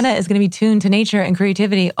 That antenna is going to be tuned to nature and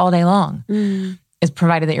creativity all day long. Is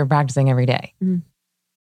provided that you're practicing every day.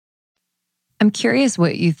 I'm curious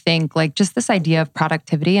what you think, like just this idea of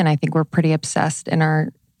productivity. And I think we're pretty obsessed in our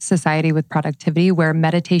society with productivity where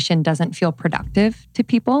meditation doesn't feel productive to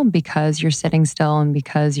people because you're sitting still and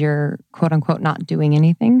because you're quote unquote not doing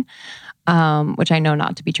anything, which I know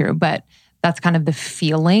not to be true, but that's kind of the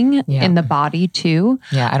feeling in the body too.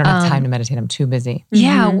 Yeah, I don't have time to meditate. I'm too busy.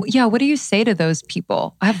 Yeah. What do you say to those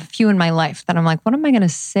people? I have a few in my life that I'm like, what am I going to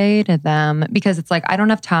say to them? Because it's like, I don't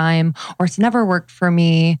have time or it's never worked for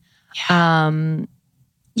me.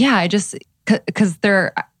 I just, cause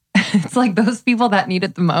they're, it's like those people that need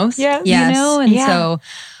it the most, Yes. you know? And so,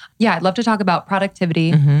 I'd love to talk about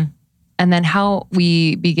productivity. And And then how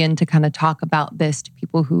we begin to kind of talk about this to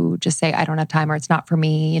people who just say, I don't have time or it's not for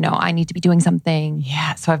me. I need to be doing something.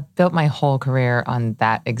 Yeah. So I've built my whole career on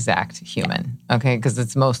that exact human. Okay. Because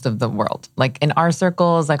it's most of the world. Like in our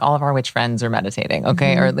circles, like all of our witch friends are meditating.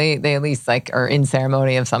 Okay. Or they at least like are in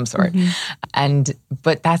ceremony of some sort.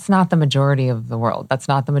 But that's not the majority of the world. That's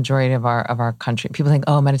not the majority of our country. People think,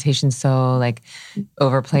 oh, meditation's so like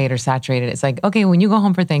overplayed or saturated. It's like, okay, when you go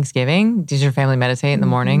home for Thanksgiving, does your family meditate in the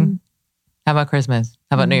morning? How about Christmas?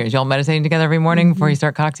 How about New Year's? Y'all meditating together every morning before you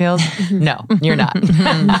start cocktails? No, you're not.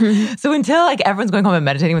 So until like everyone's going home and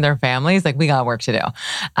meditating with their families, like we got work to do.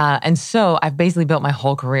 And so I've basically built my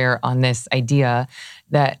whole career on this idea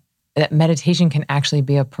that meditation can actually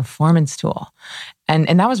be a performance tool.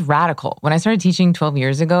 And that was radical. When I started teaching 12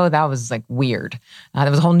 years ago, that was like weird. There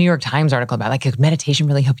was a whole New York Times article about like, could meditation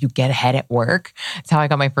really help you get ahead at work? It's how I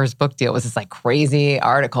got my first book deal, was this like crazy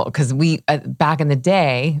article. Because we, back in the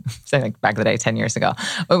day, say like back in the day, 10 years ago,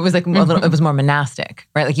 it was like it was more monastic,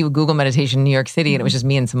 right? Like you would Google meditation in New York City and it was just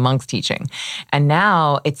me and some monks teaching. And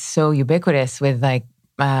now it's so ubiquitous with like,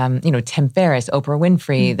 Tim Ferriss, Oprah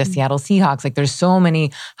Winfrey, the Seattle Seahawks. Like there's so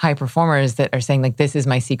many high performers that are saying like, this is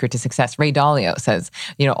my secret to success. Ray Dalio says,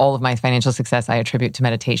 all of my financial success I attribute to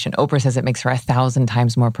meditation. Oprah says it makes her 1,000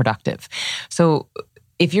 times more productive. So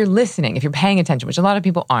if you're listening, if you're paying attention, which a lot of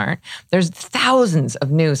people aren't, there's thousands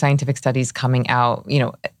of new scientific studies coming out,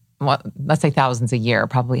 let's say thousands a year,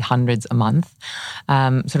 probably hundreds a month,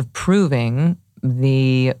 sort of proving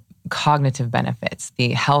the cognitive benefits, the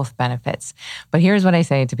health benefits. But here's what I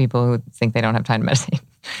say to people who think they don't have time to meditate.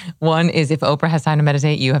 One is if Oprah has time to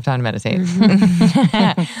meditate, you have time to meditate.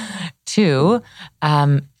 2,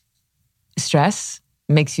 stress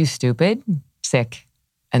makes you stupid, sick,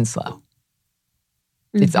 and slow.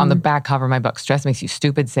 It's on the back cover of my book. Stress makes you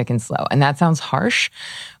stupid, sick, and slow. And that sounds harsh,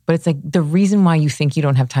 but it's like the reason why you think you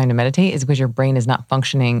don't have time to meditate is because your brain is not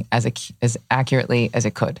functioning as accurately as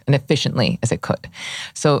it could and efficiently as it could.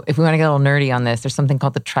 So if we want to get a little nerdy on this, there's something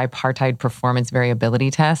called the tripartite performance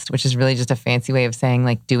variability test, which is really just a fancy way of saying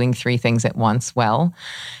like doing 3 things at once well.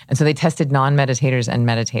 And so they tested non-meditators and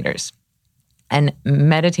meditators. And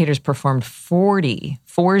meditators performed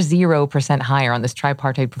 40% higher on this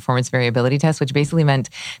tripartite performance variability test, which basically meant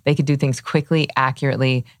they could do things quickly,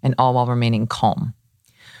 accurately, and all while remaining calm.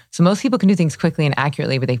 So most people can do things quickly and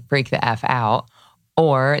accurately, but they freak the F out.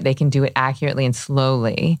 Or they can do it accurately and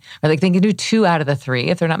slowly. Or like they can do 2 out of the 3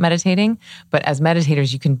 if they're not meditating. But as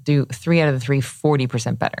meditators, you can do 3 out of the 3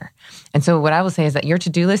 40% better. And so what I will say is that your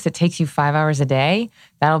to-do list that takes you 5 hours a day,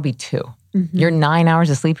 that'll be 2. Your 9 hours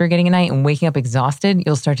of sleep you're getting a night and waking up exhausted,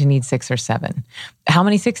 you'll start to need 6 or 7. How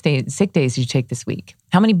many sick days did you take this week?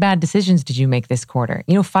 How many bad decisions did you make this quarter?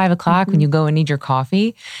 5 o'clock when you go and need your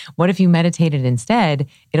coffee, what if you meditated instead?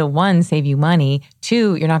 It'll 1, save you money.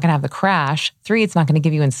 2, you're not going to have the crash. 3, it's not going to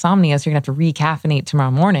give you insomnia, so you're going to have to recaffeinate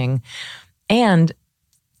tomorrow morning. And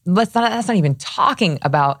that's not even talking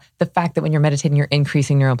about the fact that when you're meditating, you're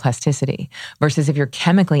increasing neuroplasticity versus if you're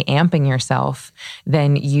chemically amping yourself,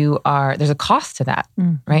 then there's a cost to that,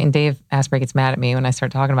 right? And Dave Asprey gets mad at me when I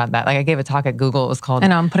start talking about that. Like I gave a talk at Google. It was called... I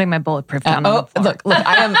know, I'm putting my bulletproof down on the floor. Look,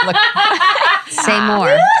 I am... Say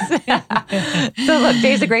more. So look,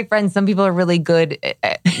 Dave's a great friend. Some people are really good.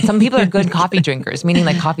 Some people are good coffee drinkers, meaning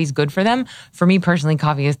like coffee's good for them. For me personally,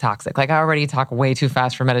 coffee is toxic. Like I already talk way too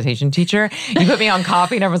fast for a meditation teacher. You put me on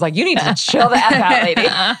coffee and everyone's like, you need to chill the F out, lady.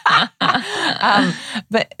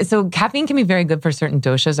 But so caffeine can be very good for certain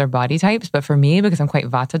doshas or body types. But for me, because I'm quite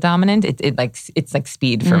Vata dominant, it's like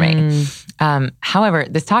speed for me. However,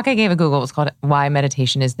 this talk I gave at Google was called Why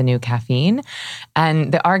Meditation is the New Caffeine.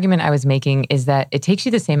 And the argument I was making is that it takes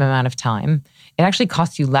you the same amount of time. It actually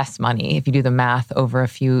costs you less money if you do the math over a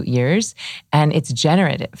few years. And it's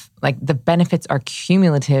generative. Like the benefits are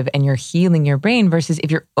cumulative and you're healing your brain versus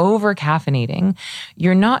if you're over caffeinating,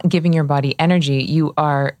 you're not giving your body energy. You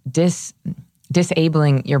are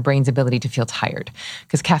disabling your brain's ability to feel tired.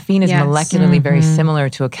 Because caffeine is molecularly very similar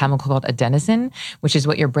to a chemical called adenosine, which is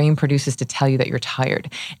what your brain produces to tell you that you're tired.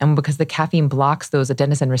 And because the caffeine blocks those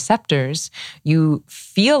adenosine receptors, you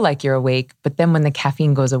feel like you're awake, but then when the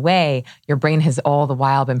caffeine goes away, your brain has all the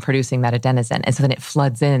while been producing that adenosine. And so then it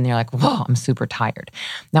floods in and you're like, whoa, I'm super tired.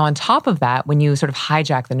 Now on top of that, when you sort of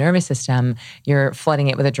hijack the nervous system, you're flooding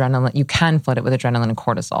it with adrenaline. You can flood it with adrenaline and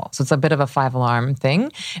cortisol. So it's a bit of a 5-alarm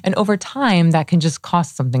thing. And over time, that can just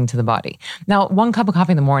cost something to the body. Now, 1 cup of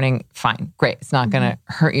coffee in the morning, fine, great. It's not going to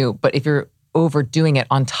hurt you. But if you're overdoing it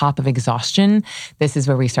on top of exhaustion, this is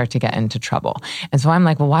where we start to get into trouble. And so I'm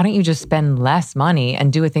like, well, why don't you just spend less money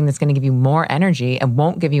and do a thing that's going to give you more energy and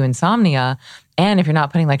won't give you insomnia? And if you're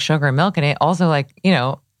not putting like sugar and milk in it, also like,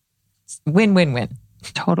 win-win-win.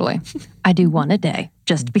 Totally. I do one a day,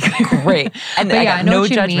 just because. Great. And But I yeah, got I know no what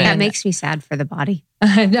you judgment. mean. That makes me sad for the body.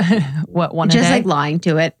 What, one a Just day? like lying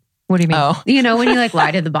to it. What do you mean? Oh, You know, when you like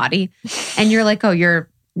lie to the body and you're like, oh, you're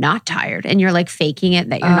not tired. And you're like faking it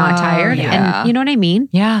that you're not tired. yeah. And you know what I mean?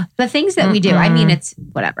 yeah. The things that we do, I mean, it's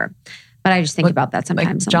whatever. But I just think Like- about that Like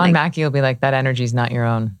sometimes. I'm John like, Mackey will be like, that energy's not your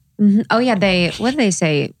own. mhm. Oh yeah, what do they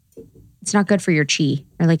say? It's not good for your chi.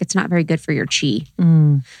 Or like, it's not very good for your chi.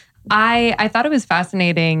 I thought it was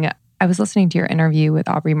fascinating. I was listening to your interview with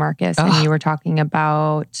Aubrey Marcus, and Oh. you were talking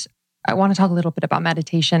about, I want to talk a little bit about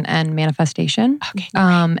meditation and manifestation, Okay.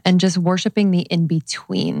 and just worshiping the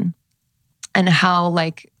in-between, and how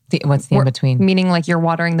like, What's the in between? meaning like you're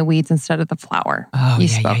watering the weeds instead of the flower you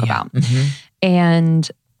spoke about. Mhm.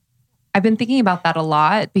 And I've been thinking about that a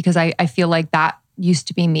lot because I feel like that used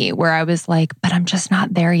to be me, where I was like, but I'm just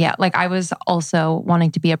not there yet. Like I was also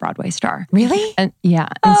wanting to be a Broadway star. Really? And yeah.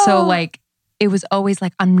 And so Oh. like, it was always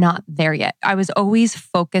like, I'm not there yet. I was always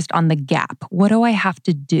focused on the gap. What do I have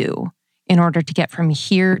to do in order to get from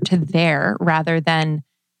here to there, rather than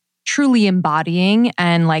truly embodying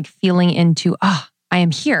and like feeling into, I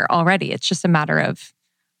am here already. It's just a matter of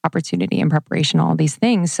opportunity and preparation, all these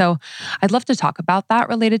things. So I'd love to talk about that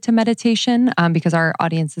related to meditation, because our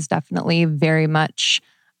audience is definitely very much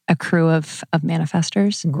a crew of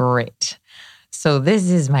manifestors. Great. So this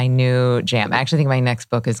is my new jam. I actually think my next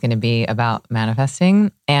book is going to be about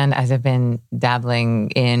manifesting. And as I've been dabbling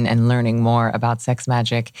in and learning more about sex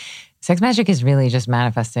magic is really just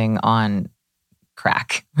manifesting on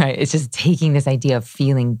crack, right? It's just taking this idea of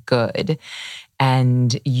feeling good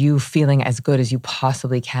and you feeling as good as you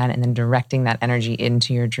possibly can, and then directing that energy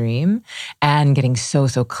into your dream and getting so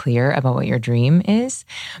clear about what your dream is.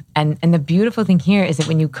 And the beautiful thing here is that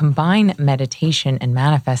when you combine meditation and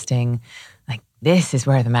manifesting, like this is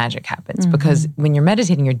where the magic happens. Because when you're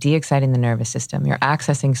meditating, you're de-exciting the nervous system, you're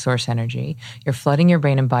accessing source energy, you're flooding your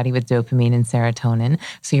brain and body with dopamine and serotonin.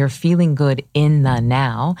 So you're feeling good in the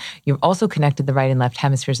now. You've also connected the right and left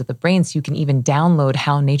hemispheres of the brain, so you can even download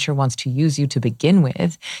how nature wants to use you to begin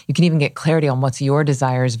with. You can even get clarity on what's your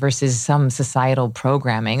desires versus some societal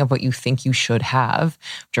programming of what you think you should have,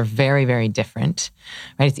 which are very, very different,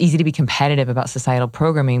 right? It's easy to be competitive about societal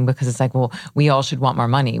programming because it's like, well, we all should want more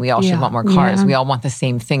money. We all should want more cars. Yeah. We all want the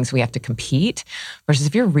same things. So we have to compete. Versus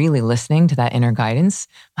if you're really listening to that inner guidance,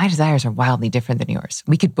 my desires are wildly different than yours.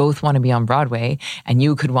 We could both want to be on Broadway, and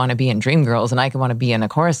you could want to be in Dreamgirls, and I could want to be in a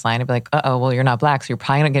chorus line. I'd be like, well, you're not Black, so you're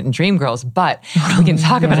probably not getting Dreamgirls, but we can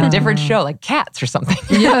talk about a different show like Cats or something.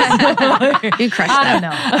 You crushed I that. don't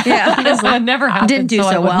know. Yeah. It never happened. Didn't do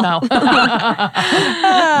I so wouldn't well. know.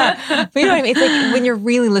 But you know what I mean? It's like when you're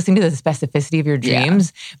really listening to the specificity of your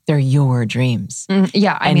dreams, they're your dreams.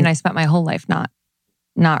 Yeah. I mean, I spent my whole life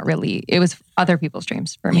not really. It was other people's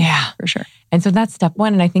dreams for me. Yeah. For sure. And so that's step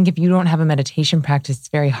one. And I think if you don't have a meditation practice, it's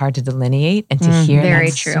very hard to delineate and to hear Very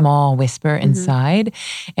that true. small whisper inside.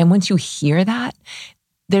 And once you hear that,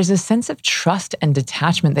 there's a sense of trust and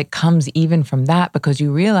detachment that comes even from that, because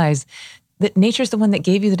you realize that nature's the one that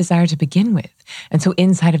gave you the desire to begin with. And so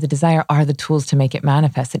inside of the desire are the tools to make it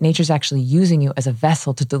manifest, that nature's actually using you as a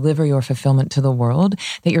vessel to deliver your fulfillment to the world,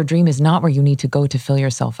 that your dream is not where you need to go to fill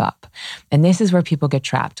yourself up. And this is where people get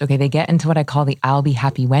trapped. Okay, they get into what I call the I'll be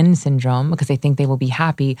happy when syndrome, because they think they will be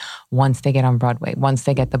happy once they get on Broadway, once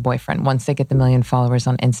they get the boyfriend, once they get the 1 million followers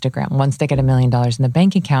on Instagram, once they get $1 million in the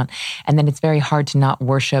bank account. And then it's very hard to not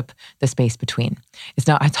worship the space between. It's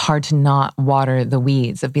hard to not water the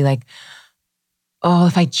weeds, of be like, oh,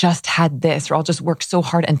 if I just had this, or I'll just work so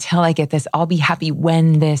hard until I get this, I'll be happy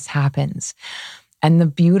when this happens. And the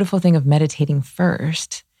beautiful thing of meditating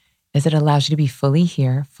first is it allows you to be fully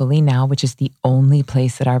here, fully now, which is the only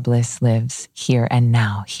place that our bliss lives, here and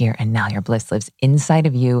now, here and now. Your bliss lives inside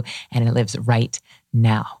of you, and it lives right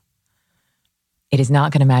now. It is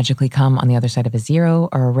not going to magically come on the other side of a zero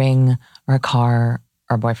or a ring or a car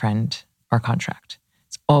or a boyfriend or a contract.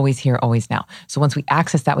 Always here, always now. So once we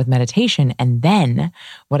access that with meditation, and then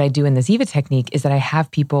what I do in the Ziva technique is that I have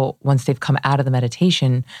people, once they've come out of the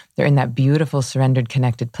meditation, they're in that beautiful, surrendered,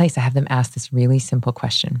 connected place. I have them ask this really simple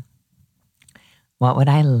question. What would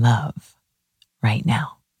I love right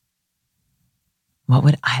now? What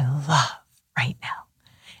would I love right now?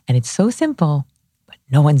 And it's so simple, but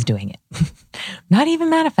no one's doing it. Not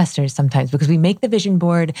even manifestors sometimes, because we make the vision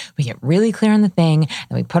board, we get really clear on the thing,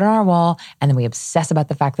 and we put it on our wall, and then we obsess about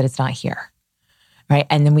the fact that it's not here, right?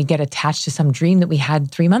 And then we get attached to some dream that we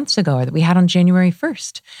had 3 months ago or that we had on January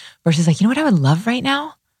 1st, versus like, you know what I would love right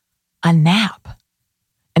now? A nap.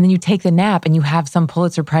 And then you take the nap and you have some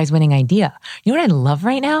Pulitzer Prize winning idea. You know what I love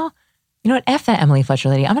right now? you know what, F that Emily Fletcher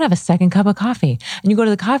lady. I'm going to have a second cup of coffee. And you go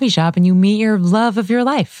to the coffee shop and you meet your love of your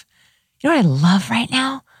life. You know what I love right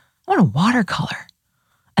now? I want a watercolor.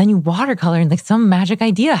 And you watercolor and like some magic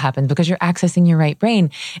idea happens because you're accessing your right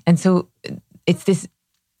brain. And so it's this,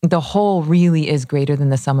 the whole really is greater than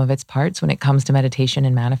the sum of its parts when it comes to meditation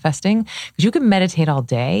and manifesting. Because you can meditate all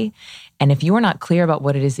day. And if you are not clear about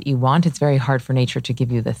what it is that you want, it's very hard for nature to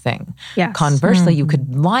give you the thing. Yes. Conversely, you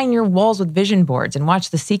could line your walls with vision boards and watch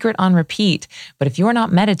The Secret on repeat. But if you are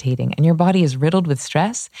not meditating and your body is riddled with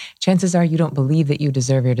stress, chances are you don't believe that you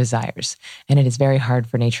deserve your desires. And it is very hard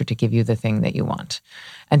for nature to give you the thing that you want.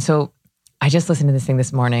 And so I just listened to this thing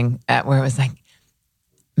this morning where it was like,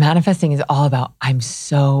 manifesting is all about, I'm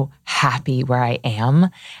so happy where I am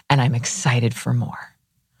and I'm excited for more.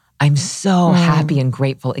 I'm so happy and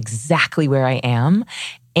grateful exactly where I am.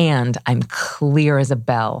 And I'm clear as a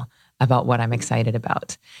bell about what I'm excited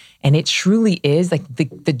about. And it truly is like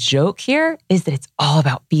the joke here is that it's all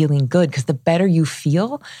about feeling good, because the better you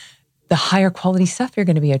feel, the higher quality stuff you're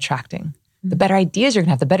going to be attracting. The better ideas you're going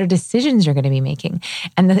to have, the better decisions you're going to be making.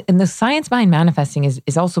 And the science behind manifesting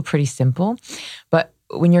is also pretty simple. But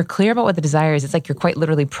when you're clear about what the desire is, it's like you're quite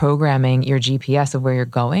literally programming your GPS of where you're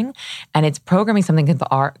going. And it's programming something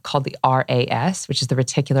called the RAS, which is the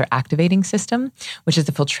reticular activating system, which is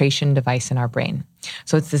the filtration device in our brain.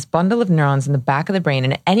 So it's this bundle of neurons in the back of the brain.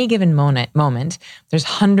 And at any given moment, there's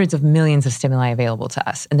hundreds of millions of stimuli available to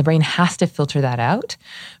us. And the brain has to filter that out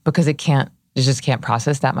because it just can't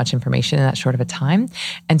process that much information in that short of a time.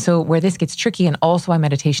 And so where this gets tricky, and also why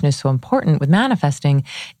meditation is so important with manifesting,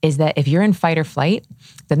 is that if you're in fight or flight,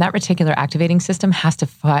 then that reticular activating system has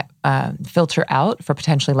to filter out for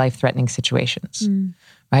potentially life-threatening situations.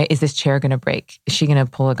 Right? Is this chair going to break? Is she going to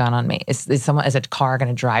pull a gun on me? Is a car going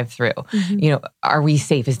to drive through? You know, are we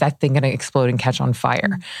safe? Is that thing going to explode and catch on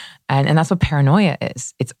fire? And that's what paranoia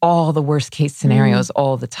is. It's all the worst case scenarios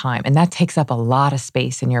all the time. And that takes up a lot of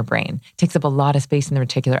space in your brain. It takes up a lot of space in the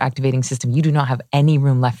reticular activating system. You do not have any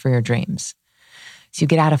room left for your dreams. So you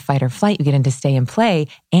get out of fight or flight, you get into stay and play,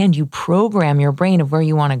 and you program your brain of where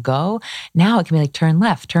you want to go. Now it can be like turn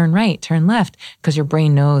left, turn right, turn left, because your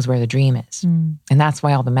brain knows where the dream is. And that's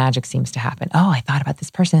why all the magic seems to happen. Oh, I thought about this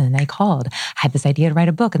person and they called. I had this idea to write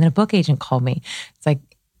a book and then a book agent called me. It's like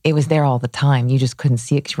it was there all the time. You just couldn't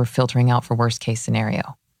see it because you were filtering out for worst case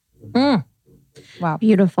scenario. Wow.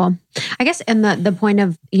 Beautiful. I guess, and the point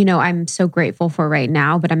of, you know, I'm so grateful for right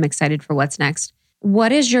now, but I'm excited for what's next.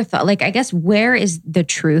 What is your thought? Like, I guess, where is the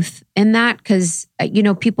truth in that? Because, you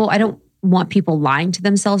know, I don't want people lying to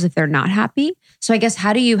themselves if they're not happy. So I guess,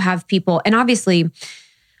 how do you have people, and obviously,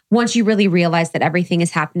 once you really realize that everything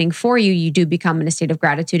is happening for you, you do become in a state of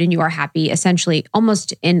gratitude and you are happy essentially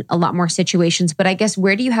almost in a lot more situations. But I guess,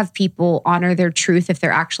 where do you have people honor their truth if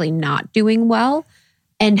they're actually not doing well?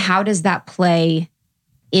 And how does that play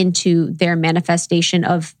into their manifestation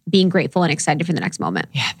of being grateful and excited for the next moment?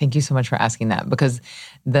 Yeah, thank you so much for asking that, because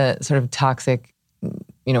the sort of toxic,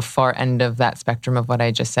 you know, far end of that spectrum of what I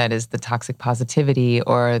just said is the toxic positivity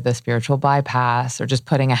or the spiritual bypass or just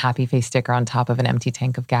putting a happy face sticker on top of an empty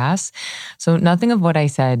tank of gas. So nothing of what I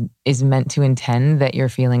said is meant to intend that your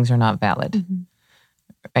feelings are not valid.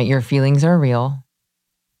 Right? Your feelings are real.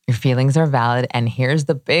 Your feelings are valid. And here's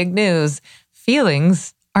the big news.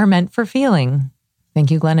 Feelings are meant for feeling. Thank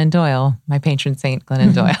you, Glennon Doyle, my patron saint,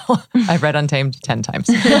 Glennon Doyle. I've read Untamed 10 times.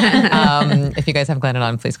 If you guys have Glennon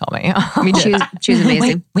on, please call me. She's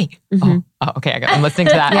amazing. Wait. Oh, okay. I'm listening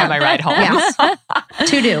to that on my ride home. Yes.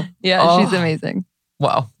 To do. Yeah, she's amazing.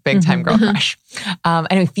 Whoa, big time girl crush.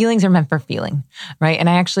 Anyway, feelings are meant for feeling, right? And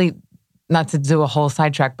I actually, not to do a whole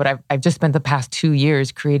sidetrack, but I've just spent the past 2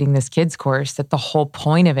 years creating this kids course that the whole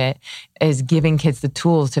point of it is giving kids the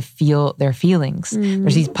tools to feel their feelings.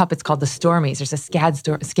 There's these puppets called the Stormies. There's a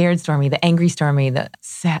scared Stormy, the angry Stormy, the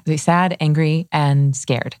sad, angry, and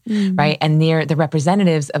scared, right? And they're the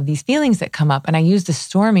representatives of these feelings that come up. And I use the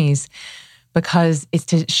Stormies because it's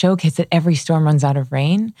to show kids that every storm runs out of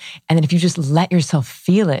rain. And that if you just let yourself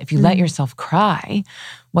feel it, if you let yourself cry,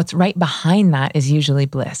 what's right behind that is usually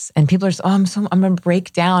bliss. And people are I'm going to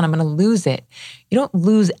break down. I'm going to lose it. You don't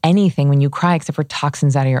lose anything when you cry except for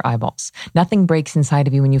toxins out of your eyeballs. Nothing breaks inside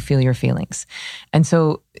of you when you feel your feelings. And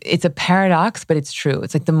so it's a paradox, but it's true.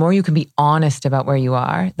 It's like the more you can be honest about where you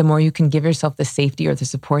are, the more you can give yourself the safety or the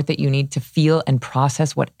support that you need to feel and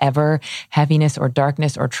process whatever heaviness or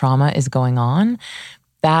darkness or trauma is going on.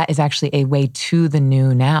 That is actually a way to the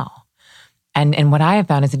new now. And what I have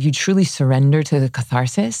found is if you truly surrender to the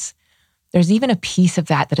catharsis, there's even a piece of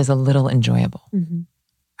that is a little enjoyable.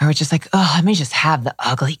 Or it's just like, oh, let me just have the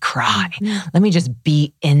ugly cry. Let me just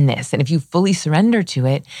be in this. And if you fully surrender to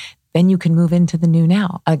it, then you can move into the new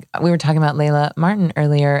now. Like we were talking about Layla Martin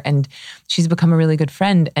earlier, and she's become a really good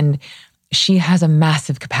friend, and she has a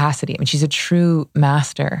massive capacity. I mean, she's a true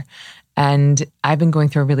master. And I've been going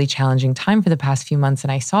through a really challenging time for the past few months,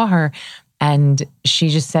 and I saw her and she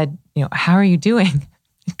just said, how are you doing?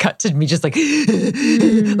 It cut to me just like,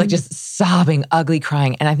 like just sobbing, ugly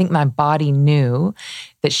crying. And I think my body knew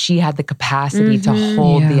that she had the capacity to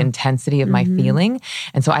hold the intensity of my feeling.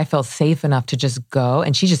 And so I felt safe enough to just go.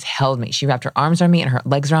 And she just held me. She wrapped her arms around me and her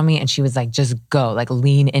legs around me. And she was like, just go, like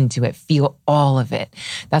lean into it, feel all of it.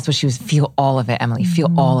 That's what she was, feel all of it, Emily,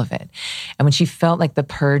 feel all of it. And when she felt like the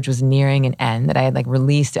purge was nearing an end, that I had like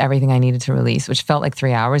released everything I needed to release, which felt like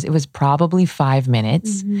 3 hours, it was probably 5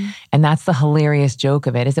 minutes. And that's the hilarious joke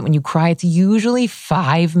of it, is that when you cry, it's usually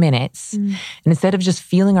 5 minutes. And instead of just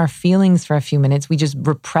feeling our feelings for a few minutes, we just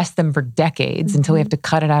repress them for decades until we have to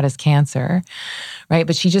cut it out as cancer, right?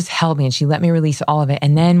 But she just held me and she let me release all of it.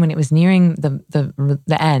 And then when it was nearing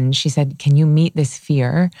the end, she said, can you meet this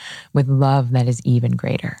fear with love that is even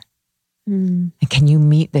greater? And can you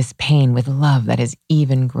meet this pain with love that is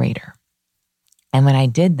even greater? And when I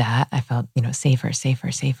did that, I felt, safer,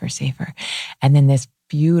 safer, safer, safer. And then this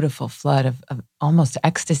beautiful flood of almost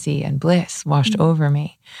ecstasy and bliss washed over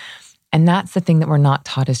me. And that's the thing that we're not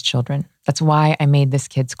taught as children. That's why I made this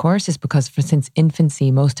kids course, is because since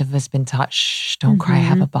infancy, most of us been taught, shh, don't cry,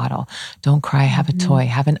 have a bottle. Don't cry, have a toy,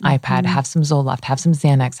 have an iPad, have some Zoloft, have some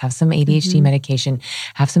Xanax, have some ADHD medication,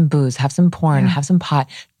 have some booze, have some porn, have some pot.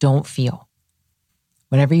 Don't feel.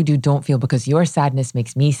 Whatever you do, don't feel, because your sadness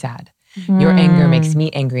makes me sad. Your anger makes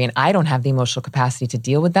me angry, and I don't have the emotional capacity to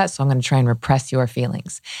deal with that, so I'm going to try and repress your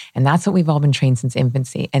feelings. And that's what we've all been trained since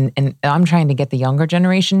infancy. And I'm trying to get the younger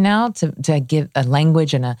generation now to give a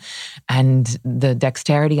language and the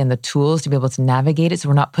dexterity and the tools to be able to navigate it, so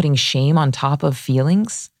we're not putting shame on top of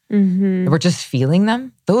feelings. We're just feeling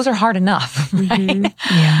them. Those are hard enough, right?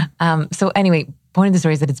 So anyway, point of the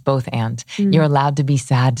story is that it's both and. You're allowed to be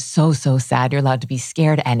sad, so sad. You're allowed to be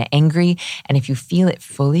scared and angry. And if you feel it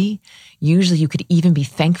fully, usually you could even be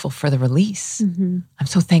thankful for the release. I'm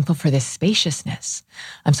so thankful for this spaciousness.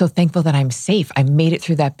 I'm so thankful that I'm safe. I made it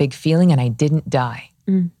through that big feeling and I didn't die.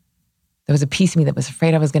 There was a piece of me that was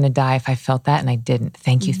afraid I was going to die if I felt that, and I didn't.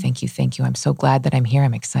 Thank you, thank you, thank you. I'm so glad that I'm here.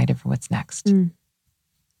 I'm excited for what's next.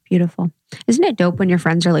 Beautiful. Isn't it dope when your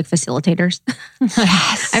friends are like facilitators?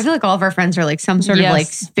 Yes. I feel like all of our friends are like some sort of like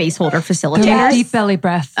space holder facilitators. Deep belly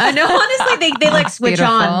breath. I know, honestly, they like switch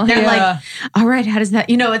on. They're like, all right, how does that,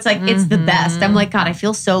 it's like, it's the best. I'm like, God, I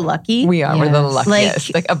feel so lucky. We are. We're the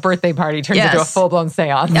luckiest. Like a birthday party turns into a full-blown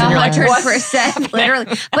seance. 100%, literally.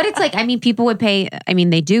 But it's like, people would pay,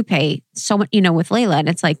 they do pay so much, with Layla. And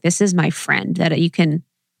it's like, this is my friend that you can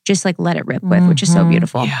just like let it rip with, which is so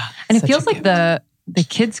beautiful. Yeah. And it feels like the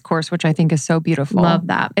kids course, which I think is so beautiful. Love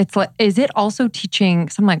that. It's like, is it also teaching,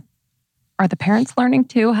 so I'm like, are the parents learning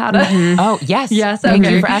too how to? Oh, yes. Yes. Thank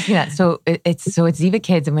you for asking that. So it's Ziva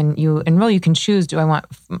Kids. And when you enroll, you can choose, do I want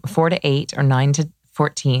 4 to 8 or 9 to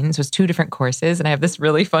 14? So it's 2 different courses. And I have this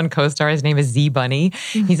really fun co-star. His name is Z Bunny.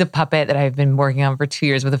 He's a puppet that I've been working on for 2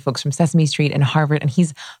 years with the folks from Sesame Street and Harvard. And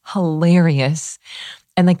he's hilarious.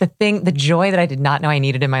 And like the joy that I did not know I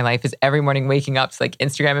needed in my life is every morning waking up to like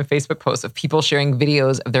Instagram and Facebook posts of people sharing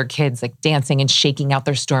videos of their kids like dancing and shaking out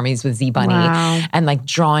their Stormies with Z Bunny and like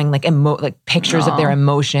drawing like pictures of their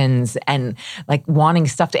emotions and like wanting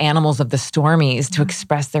stuffed animals of the Stormies to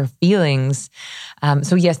express their feelings.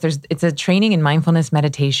 So yes, it's a training in mindfulness,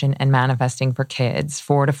 meditation, and manifesting for kids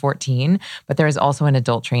 4 to 14, but there is also an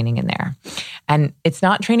adult training in there. And it's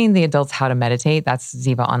not training the adults how to meditate. That's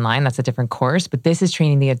Ziva Online. That's a different course. But this is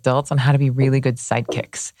training the adults on how to be really good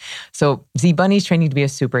sidekicks. So Z Bunny's training to be a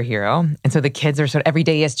superhero. And so the kids are every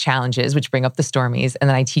day he has challenges, which bring up the Stormies. And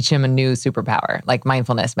then I teach him a new superpower, like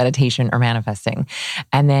mindfulness, meditation, or manifesting.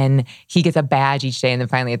 And then he gets a badge each day. And then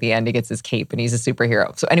finally at the end, he gets his cape and he's a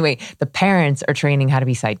superhero. So anyway, the parents are training how to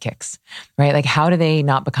be sidekicks, right? Like how do they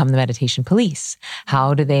not become the meditation police?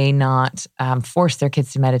 How do they not force their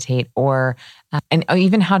kids to meditate and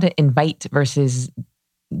even how to invite versus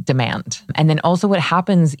demand. And then also what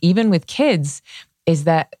happens even with kids is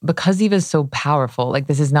that because Ziva is so powerful, like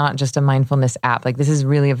this is not just a mindfulness app, like this is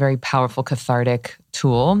really a very powerful cathartic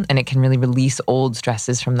tool and it can really release old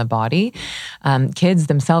stresses from the body. Kids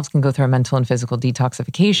themselves can go through a mental and physical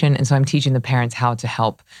detoxification. And so I'm teaching the parents how to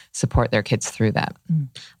help support their kids through that.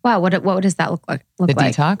 Wow. What does that look like? The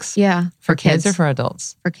detox? Yeah. For kids or for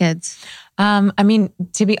adults? For kids.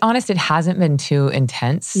 To be honest, it hasn't been too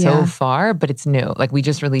intense so far, but it's new. Like we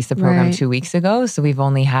just released the program 2 weeks ago. So we've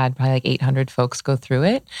only had probably like 800 folks go through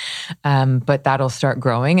it. But that'll start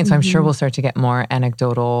growing. And so I'm sure we'll start to get more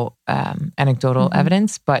anecdotal anecdotal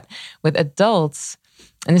evidence. But with adults,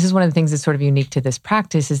 and this is one of the things that's sort of unique to this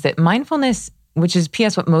practice, is that mindfulness, which is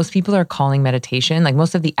PS what most people are calling meditation. Like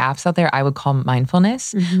most of the apps out there, I would call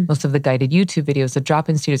mindfulness. Most of the guided YouTube videos, the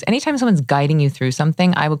drop-in studios, anytime someone's guiding you through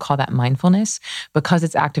something, I would call that mindfulness because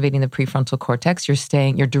it's activating the prefrontal cortex.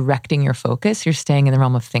 You're directing your focus. You're staying in the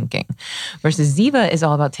realm of thinking. Versus Ziva is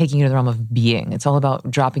all about taking you to the realm of being. It's all about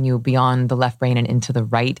dropping you beyond the left brain and into the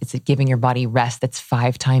right. It's giving your body rest that's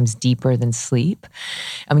 5 times deeper than sleep.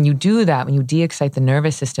 And when you do that, when you de-excite the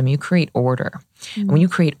nervous system, you create order. And when you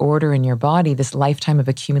create order in your body, this lifetime of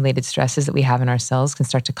accumulated stresses that we have in our cells can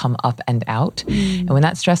start to come up and out. And when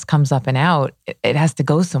that stress comes up and out, it has to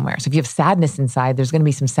go somewhere. So if you have sadness inside, there's going to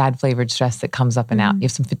be some sad flavored stress that comes up and out. You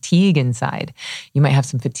have some fatigue inside. You might have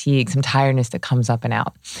some fatigue, some tiredness that comes up and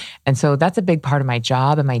out. And so that's a big part of my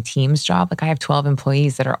job and my team's job. Like I have 12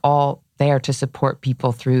 employees that are all there to support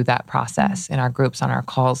people through that process in our groups, on our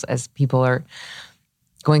calls as people are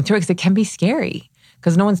going through it, because it can be scary.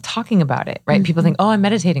 Because no one's talking about it, right? People think, oh, I'm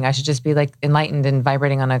meditating. I should just be like enlightened and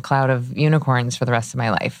vibrating on a cloud of unicorns for the rest of my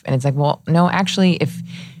life. And it's like, well, no, actually, if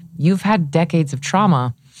you've had decades of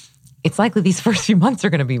trauma, it's likely these first few months are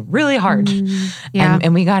going to be really hard.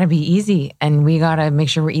 And we got to be easy. And we got to make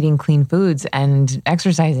sure we're eating clean foods and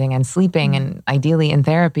exercising and sleeping and ideally in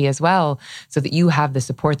therapy as well, so that you have the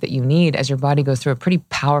support that you need as your body goes through a pretty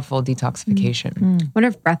powerful detoxification. What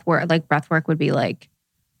if breath work would be like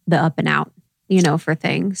the up and out, for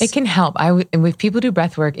things? It can help. If people do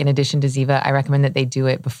breath work in addition to Ziva, I recommend that they do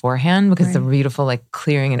it beforehand because it's a beautiful like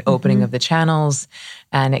clearing and opening of the channels,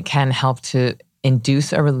 and it can help to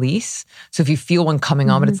induce a release. So if you feel one coming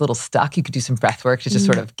on, but it's a little stuck, you could do some breath work to just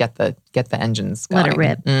sort of get the engines going. Let it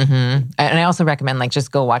rip. And I also recommend like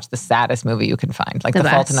just go watch the saddest movie you can find, like The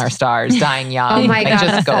Fault in Our Stars, Dying Young. Oh my God,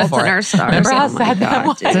 just The go Fault for in it. Our Stars. Remember how sad that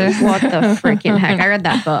was? Dude, what the freaking heck? I read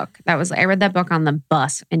that book. I read that book on the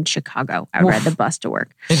bus in Chicago. I read the bus to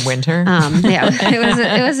work. In winter?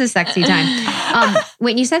 It was a sexy time.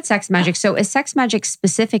 When you said sex magic, so is sex magic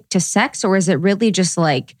specific to sex, or is it really just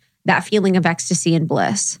like that feeling of ecstasy and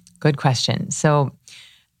bliss? Good question. So,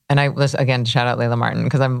 and let's again shout out Layla Martin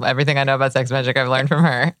because everything I know about sex magic I've learned from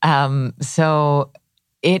her. So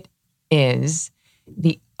it is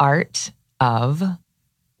the art of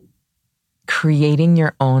creating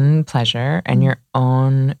your own pleasure and your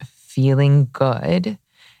own feeling good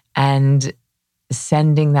and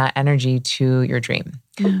sending that energy to your dream.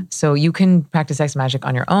 So you can practice sex magic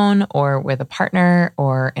on your own or with a partner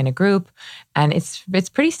or in a group. And it's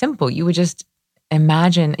pretty simple. You would just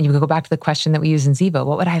imagine, and you could go back to the question that we use in Ziva.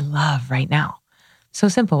 What would I love right now? So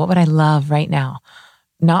simple. What would I love right now?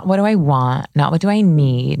 Not what do I want? Not what do I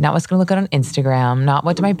need? Not what's going to look good on Instagram? Not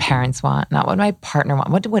what do my parents want? Not what my partner want?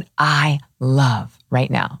 What would I love right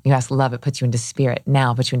now? You ask love, it puts you into spirit.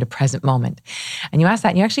 Now puts you into present moment. And you ask that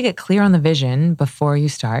and you actually get clear on the vision before you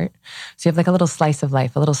start. So you have like a little slice of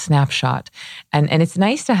life, a little snapshot. And it's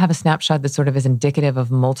nice to have a snapshot that sort of is indicative of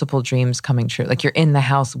multiple dreams coming true. Like you're in the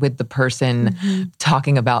house with the person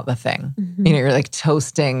talking about the thing. You're like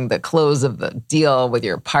toasting the close of the deal with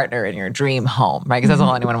your partner in your dream home, right? Because that's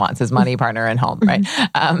all anyone wants is money, partner, and home, right?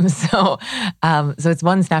 So it's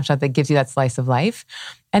one snapshot that gives you that slice of life.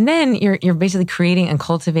 And then you're basically creating and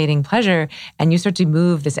cultivating pleasure, and you start to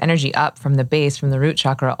move this energy up from the base, from the root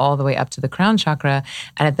chakra, all the way up to the crown chakra.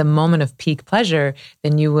 And at the moment of peak pleasure,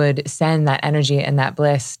 then you would send that energy and that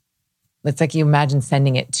bliss. It's like you imagine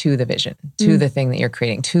sending it to the vision, to the thing that you're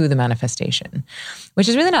creating, to the manifestation, which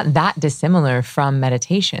is really not that dissimilar from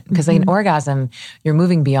meditation. Because like an orgasm, you're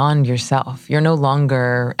moving beyond yourself. You're no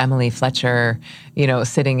longer Emily Fletcher,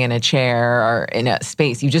 sitting in a chair or in a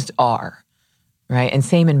space. You just are. Right. And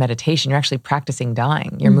same in meditation, you're actually practicing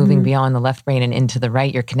dying. You're moving beyond the left brain and into the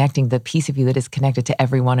right. You're connecting the piece of you that is connected to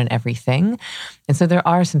everyone and everything. And so there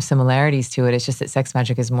are some similarities to it. It's just that sex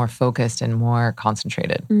magic is more focused and more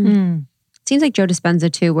concentrated. Seems like Joe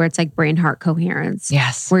Dispenza too, where it's like brain-heart coherence.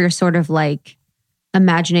 Yes. Where you're sort of like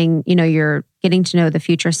imagining, you're getting to know the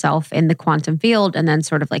future self in the quantum field and then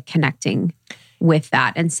sort of like connecting with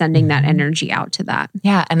that and sending that energy out to that.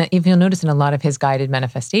 Yeah. And if you'll notice in a lot of his guided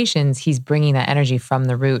manifestations, he's bringing that energy from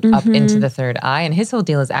the root up into the third eye. And his whole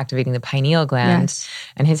deal is activating the pineal gland. Yes.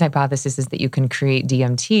 And his hypothesis is that you can create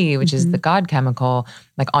DMT, which is the God chemical,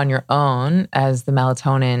 like on your own as the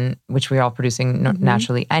melatonin, which we're all producing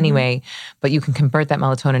naturally anyway. But you can convert that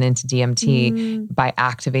melatonin into DMT by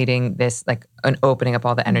activating this, like an opening up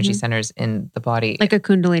all the energy centers in the body. Like a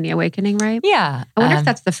Kundalini awakening, right? Yeah. I wonder if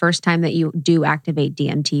that's the first time that you do activate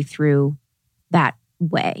DMT through that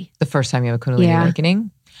way. The first time you have a Kundalini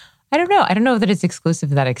awakening. I don't know. I don't know that it's exclusive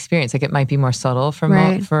to that experience. Like it might be more subtle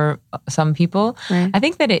for some people. Right. I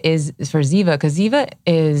think that it is for Ziva, because Ziva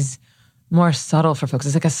is more subtle for folks.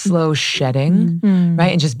 It's like a slow shedding,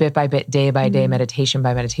 right? And just bit by bit, day by day, meditation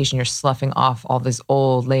by meditation, you're sloughing off all these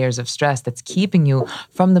old layers of stress that's keeping you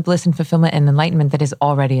from the bliss and fulfillment and enlightenment that is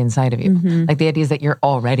already inside of you. Like the idea is that you're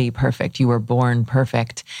already perfect. You were born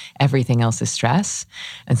perfect. Everything else is stress.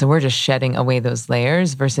 And so we're just shedding away those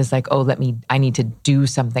layers versus like, oh, I need to do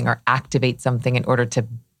something or activate something in order to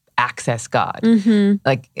access God.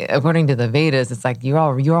 Like according to the Vedas, it's like you're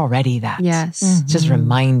already that. Yes. It's just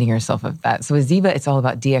reminding yourself of that. So with Ziva, it's all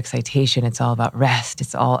about de-excitation. It's all about rest.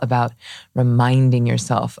 It's all about reminding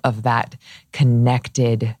yourself of that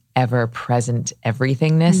connected, ever-present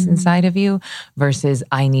everythingness inside of you versus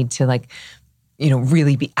I need to like,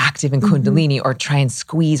 really be active in Kundalini or try and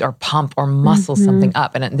squeeze or pump or muscle something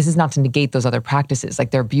up. And this is not to negate those other practices. Like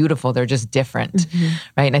they're beautiful. They're just different,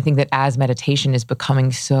 right? And I think that as meditation is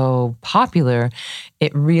becoming so popular,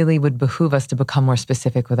 it really would behoove us to become more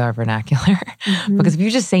specific with our vernacular. Because if you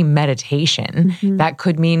just say meditation, that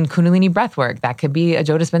could mean Kundalini breathwork. That could be a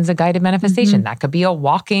Joe Dispenza guided manifestation. That could be a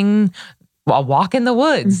walk in the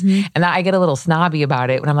woods. And I get a little snobby about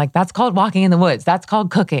it when I'm like, that's called walking in the woods. That's called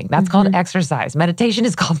cooking. That's called exercise. Meditation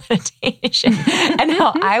is called meditation. And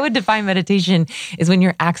how I would define meditation is when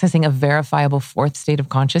you're accessing a verifiable fourth state of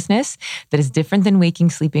consciousness that is different than waking,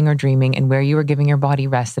 sleeping, or dreaming, and where you are giving your body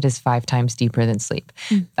rest that is 5 times deeper than sleep.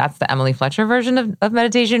 That's the Emily Fletcher version of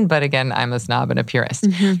meditation. But again, I'm a snob and a purist.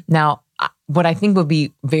 Now, what I think would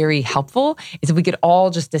be very helpful is if we could all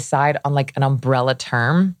just decide on like an umbrella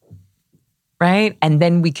term, right? And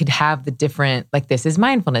then we could have the different, like this is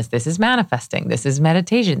mindfulness, this is manifesting, this is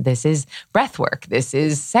meditation, this is breath work, this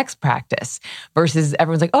is sex practice, versus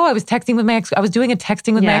everyone's like, oh, I was doing a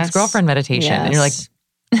texting with my ex-girlfriend meditation. And you're like,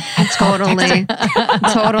 that's totally.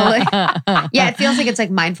 Yeah, it feels like it's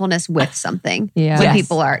like mindfulness with something. Yeah. When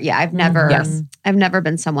people are, I've never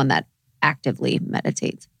been someone that actively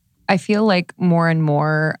meditates. I feel like more and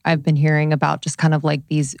more I've been hearing about just kind of like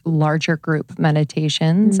these larger group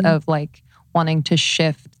meditations of like wanting to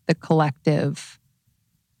shift the collective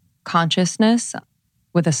consciousness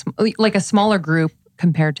with a smaller group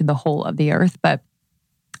compared to the whole of the earth,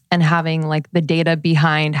 and having like the data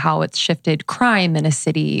behind how it's shifted crime in a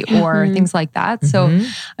city or things like that. So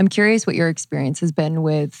I'm curious what your experience has been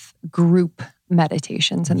with group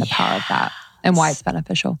meditations and the power of that and why it's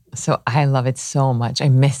beneficial. So I love it so much. I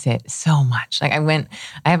miss it so much. Like I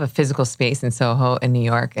have a physical space in Soho in New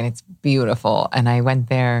York and it's beautiful. And I went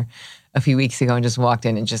there a few weeks ago and just walked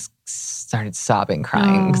in and just started sobbing,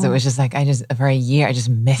 crying. Because it was just like, for a year, I just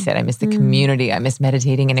miss it. I miss the community. I miss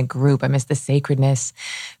meditating in a group. I miss the sacredness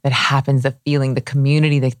that happens, the feeling, the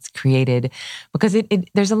community that's created. Because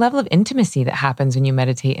there's a level of intimacy that happens when you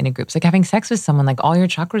meditate in a group. It's like having sex with someone, like all your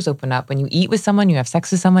chakras open up. When you eat with someone, you have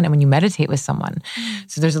sex with someone, and when you meditate with someone.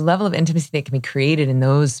 So there's a level of intimacy that can be created in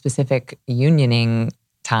those specific unioning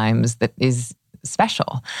times that is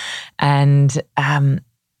special. And,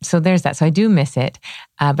 so there's that. So I do miss it.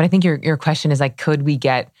 But I think your question is like, could we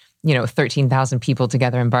get, 13,000 people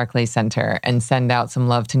together in Barclays Center and send out some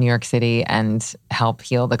love to New York City and help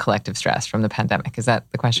heal the collective stress from the pandemic? Is that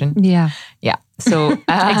the question? Yeah. Yeah. So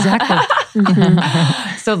exactly.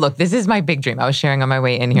 So look, this is my big dream. I was sharing on my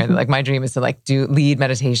way in here that like my dream is to like lead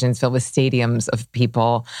meditations filled with stadiums of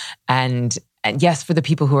people and yes, for the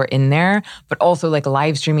people who are in there, but also like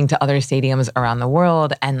live streaming to other stadiums around the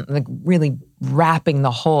world and like really wrapping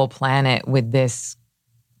the whole planet with this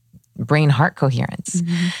brain-heart coherence.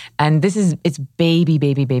 And it's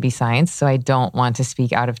baby science. So I don't want to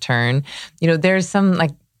speak out of turn. There's some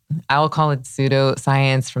like, I'll call it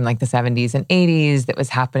pseudoscience from like the 70s and 80s that was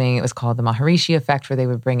happening. It was called the Maharishi effect, where they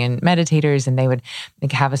would bring in meditators and they would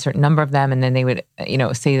like have a certain number of them. And then they would,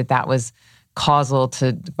 say that was causal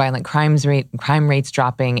to violent crime rates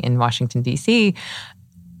dropping in Washington, D.C.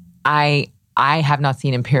 I have not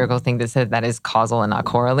seen empirical thing that said that is causal and not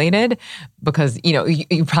correlated because,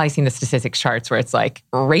 you've probably seen the statistics charts where it's like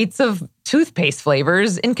rates of toothpaste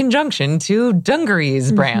flavors in conjunction to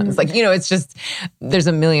dungarees brands. Like, it's just, there's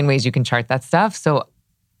a million ways you can chart that stuff. So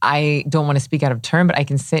I don't want to speak out of turn, but I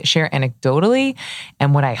can share anecdotally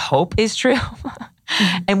and what I hope is true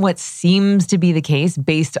and what seems to be the case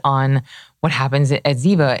based on what happens at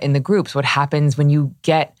Ziva in the groups, what happens when you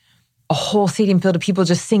get a whole stadium filled of people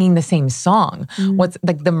just singing the same song. What's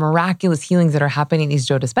like the miraculous healings that are happening in these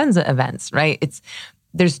Joe Dispenza events, right?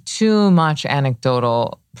 There's too much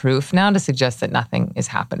anecdotal proof now to suggest that nothing is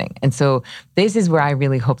happening. And so this is where I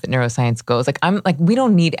really hope that neuroscience goes. We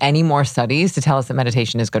don't need any more studies to tell us that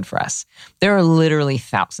meditation is good for us. There are literally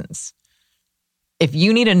thousands. if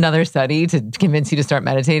you need another study to convince you to start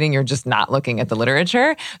meditating, you're just not looking at the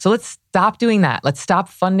literature. So let's stop doing that. Let's stop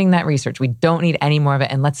funding that research. We don't need any more of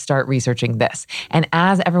it. And let's start researching this. And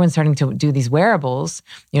as everyone's starting to do these wearables,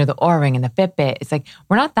 you know, the Oura Ring and the Fitbit, it's like,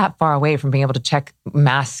 we're not that far away from being able to check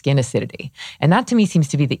mass skin acidity. And that to me seems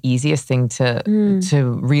to be the easiest thing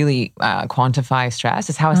to really quantify stress,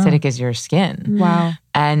 is how acidic is your skin. Wow.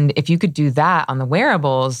 And if you could do that on the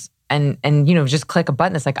wearables, and you know, just click a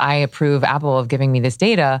button that's like, I approve Apple of giving me this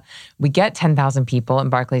data. We get 10,000 people in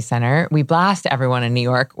Barclays Center. We blast everyone in New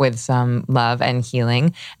York with some love and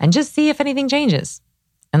healing and just see if anything changes.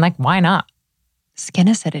 And like, why not? Skin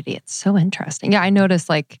acidity. It's so interesting. Yeah, I noticed,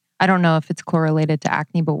 like, I don't know if it's correlated to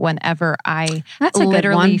acne, but whenever I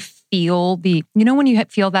literally feel you know, when you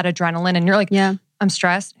feel that adrenaline and you're like, yeah, I'm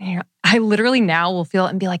stressed. And I literally now will feel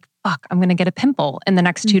it and be like, fuck, I'm going to get a pimple in the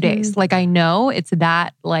next 2 days. Like, I know it's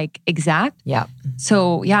that like exact. Yeah.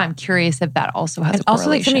 So yeah, I'm curious if that also has a correlation. Also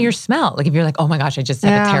like some of your smell. Like if you're like, oh my gosh, I just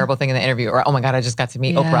said a terrible thing in the interview, or oh my God, I just got to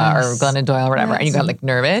meet Oprah or Glennon Doyle or whatever. And you got like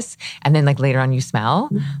nervous. And then like later on you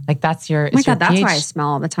smell. Like that's your, oh my God, that's why I smell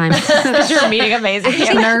all the time. You're meeting amazing.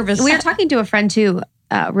 I'm nervous. We were talking to a friend too,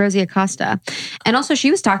 Rosie Acosta. And also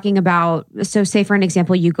she was talking about, so say for an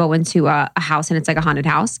example, you go into a house and it's like a haunted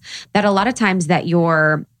house, that a lot of times that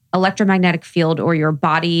your electromagnetic field or your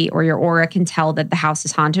body or your aura can tell that the house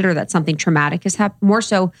is haunted or that something traumatic has happened. More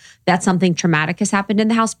so that something traumatic has happened in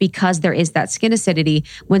the house, because there is that skin acidity.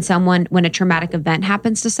 When a traumatic event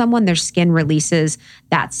happens to someone, their skin releases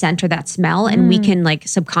that scent or that smell, and we can like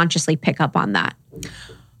subconsciously pick up on that.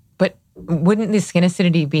 But wouldn't the skin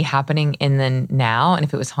acidity be happening in the now? And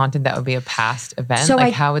if it was haunted, that would be a past event? So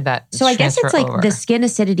how would that So I guess it's like over? The skin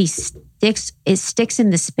acidity sticks in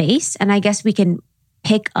the space, and I guess we can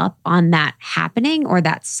pick up on that happening or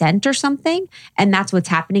that scent or something. And that's what's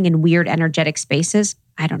happening in weird energetic spaces.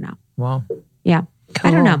 I don't know. Well, yeah. Cool.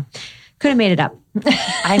 I don't know. Could have made it up.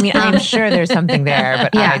 I mean, I'm sure there's something there,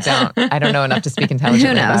 but I don't know enough to speak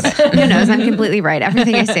intelligently about it. Who knows? I'm completely right.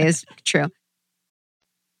 Everything I say is true.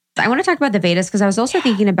 I want to talk about the Vedas because I was also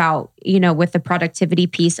thinking about, you know, with the productivity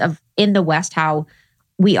piece of in the West, how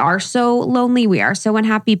we are so lonely, we are so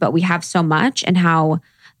unhappy, but we have so much, and how,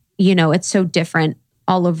 you know, it's so different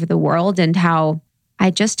all over the world, and how I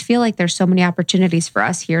just feel like there's so many opportunities for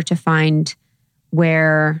us here to find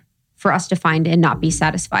and not be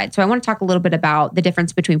satisfied. So I want to talk a little bit about the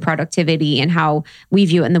difference between productivity and how we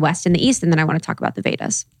view it in the West and the East. And then I want to talk about the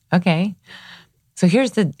Vedas. Okay. So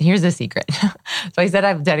here's the secret. So I said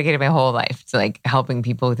I've dedicated my whole life to like helping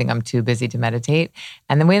people who think I'm too busy to meditate.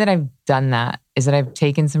 And the way that I've done that is that I've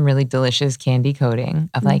taken some really delicious candy coating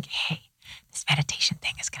of like, hey, this meditation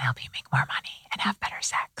thing is going to help you make more money and have better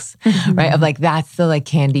sex, right? Of like, that's the like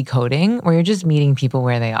candy coating where you're just meeting people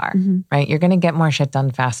where they are, right? You're going to get more shit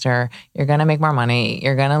done faster. You're going to make more money.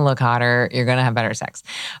 You're going to look hotter. You're going to have better sex.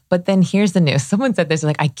 But then here's the news. Someone said this,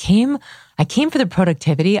 like, I came for the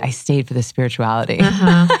productivity. I stayed for the spirituality.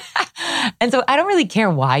 And so I don't really care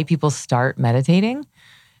why people start meditating.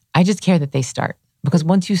 I just care that they start. Because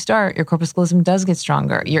once you start, your corpus callosum does get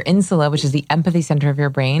stronger. Your insula, which is the empathy center of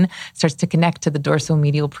your brain, starts to connect to the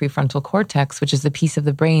dorsomedial prefrontal cortex, which is the piece of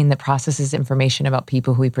the brain that processes information about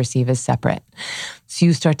people who we perceive as separate. So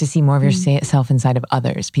you start to see more of yourself inside of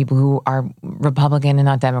others, people who are Republican and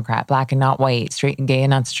not Democrat, Black and not white, straight and gay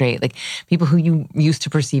and not straight, like people who you used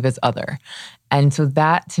to perceive as other. And so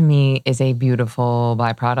that to me is a beautiful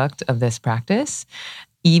byproduct of this practice.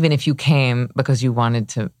 Even if you came because you wanted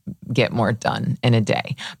to get more done in a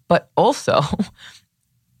day. But also,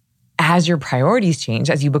 as your priorities change,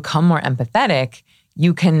 as you become more empathetic,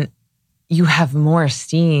 you have more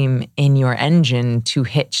steam in your engine to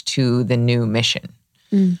hitch to the new mission.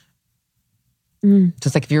 So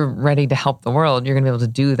it's like if you're ready to help the world, you're going to be able to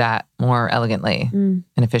do that more elegantly and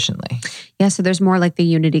efficiently. Yeah, so there's more like the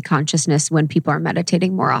unity consciousness when people are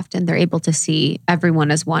meditating more often. They're able to see everyone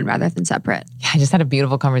as one rather than separate. Yeah, I just had a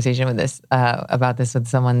beautiful conversation with about this with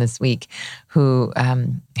someone this week who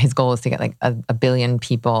his goal is to get like a billion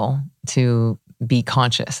people to be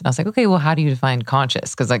conscious. And I was like, okay, well, how do you define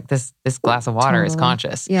conscious? Because like this glass of water is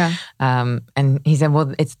conscious. Yeah. And he said,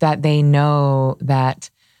 well, it's that they know that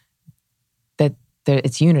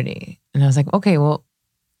it's unity. And I was like, okay, well,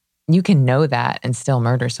 you can know that and still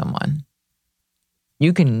murder someone.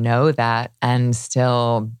 You can know that and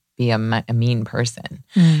still be a mean person.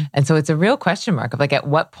 And so it's a real question mark of like, at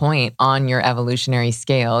what point on your evolutionary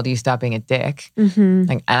scale do you stop being a dick? Like,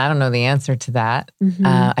 and I don't know the answer to that.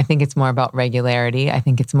 I think it's more about regularity. I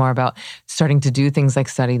think it's more about starting to do things like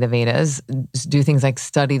study the Vedas, do things like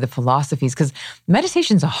study the philosophies, because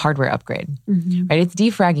meditation's a hardware upgrade, right? It's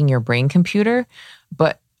defragging your brain computer,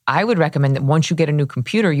 but I would recommend that once you get a new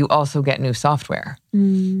computer, you also get new software.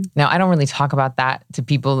 Now, I don't really talk about that to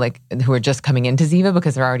people like who are just coming into Ziva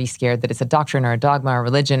because they're already scared that it's a doctrine or a dogma or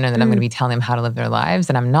religion and that I'm going to be telling them how to live their lives.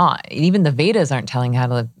 And I'm not. Even the Vedas aren't telling how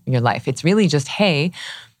to live your life. It's really just, hey,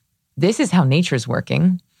 this is how nature's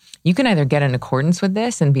working. You can either get in accordance with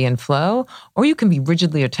this and be in flow, or you can be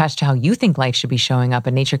rigidly attached to how you think life should be showing up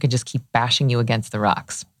and nature could just keep bashing you against the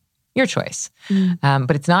rocks. Your choice.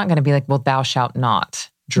 But it's not going to be like, well, thou shalt not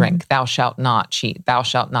drink, thou shalt not cheat, thou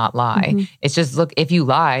shalt not lie. It's just, look, if you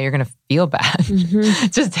lie, you're going to feel bad.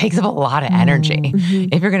 It just takes up a lot of energy.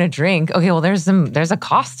 If you're going to drink, okay, well, there's a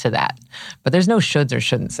cost to that, but there's no shoulds or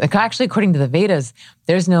shouldn'ts. Actually, according to the Vedas,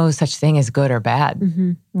 there's no such thing as good or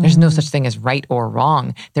bad. There's no such thing as right or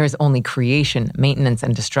wrong. There is only creation, maintenance,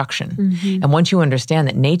 and destruction. And once you understand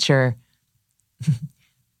that nature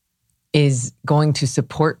is going to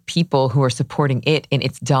support people who are supporting it in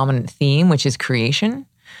its dominant theme, which is creation,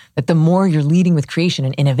 that the more you're leading with creation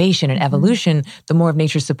and innovation and evolution, the more of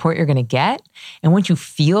nature's support you're going to get. And once you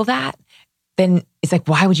feel that, then it's like,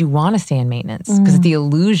 why would you want to stay in maintenance? Because it's the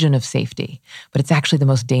illusion of safety, but it's actually the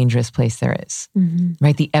most dangerous place there is,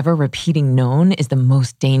 right? The ever repeating known is the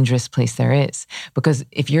most dangerous place there is. Because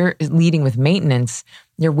if you're leading with maintenance,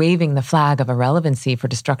 you're waving the flag of irrelevancy for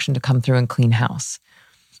destruction to come through and clean house.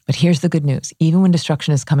 But here's the good news. Even when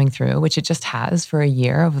destruction is coming through, which it just has for a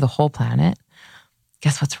year over the whole planet,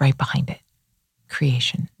 guess what's right behind it?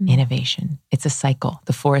 Creation, innovation. It's a cycle.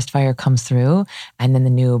 The forest fire comes through and then the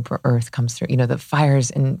new earth comes through. You know, the fires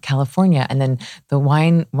in California and then the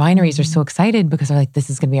wineries are so excited because they're like, this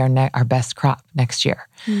is going to be our best crop next year.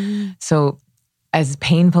 So as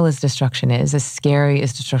painful as destruction is, as scary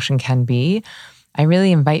as destruction can be, I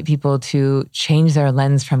really invite people to change their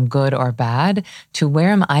lens from good or bad to where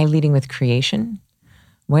am I leading with creation?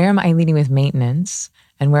 Where am I leading with maintenance?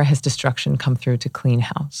 And where has destruction come through to clean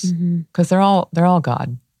house? Because they're all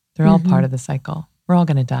God. They're all part of the cycle. We're all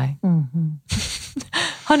going to die.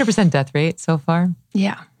 100% death rate so far.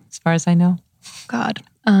 Yeah. As far as I know. God.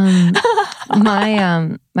 My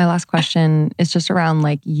last question is just around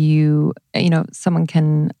like you know, someone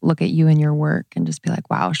can look at you and your work and just be like,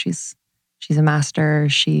 wow, she's a master.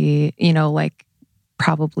 She, you know, like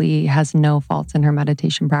probably has no faults in her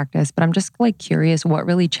meditation practice. But I'm just like curious, what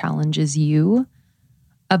really challenges you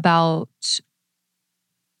about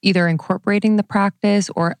either incorporating the practice,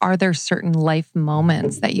 or are there certain life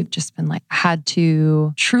moments that you've just been like had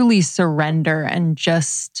to truly surrender and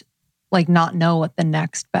just like not know what the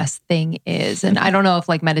next best thing is? And I don't know if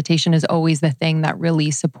like meditation is always the thing that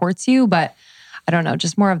really supports you, but I don't know,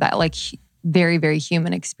 just more of that like very, very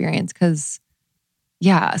human experience. Because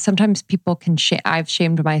yeah, sometimes people can I've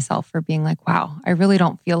shamed myself for being like, wow, I really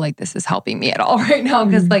don't feel like this is helping me at all right now.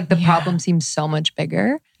 Because like the problem seems so much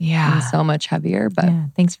bigger and so much heavier. But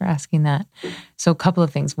thanks for asking that. So a couple of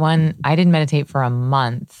things. One, I didn't meditate for a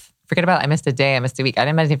month. Forget about it. I missed a day. I missed a week. I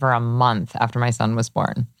didn't meditate for a month after my son was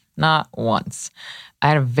born. Not once. I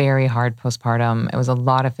had a very hard postpartum. It was a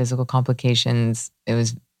lot of physical complications. It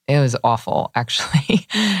was awful, actually.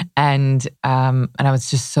 And I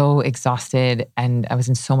was just so exhausted and I was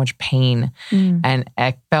in so much pain. And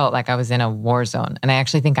I felt like I was in a war zone. And I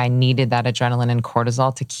actually think I needed that adrenaline and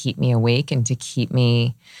cortisol to keep me awake and to keep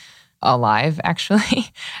me alive,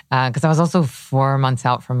 actually. Because I was also 4 months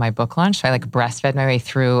out from my book launch. So I like breastfed my way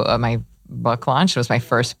through my book launch. It was my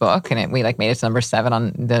first book and we like made it to number 7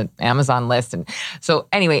 on the Amazon list. And so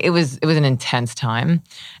anyway, it was an intense time.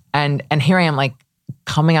 And here I am like,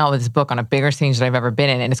 coming out with this book on a bigger stage than I've ever been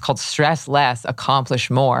in. And it's called Stress Less, Accomplish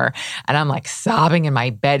More. And I'm like sobbing in my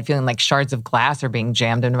bed, feeling like shards of glass are being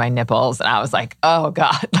jammed into my nipples. And I was like, oh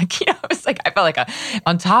God, like, you know, it was like, I felt like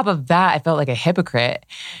on top of that, I felt like a hypocrite,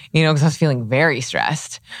 you know, because I was feeling very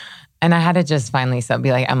stressed. And I had to just finally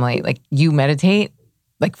be like, Emily, like you meditate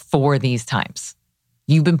like for these times.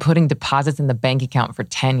 You've been putting deposits in the bank account for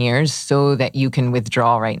 10 years so that you can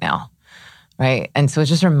withdraw right now. Right. And so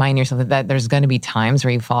just remind yourself that there's going to be times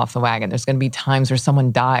where you fall off the wagon. There's going to be times where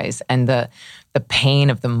someone dies and the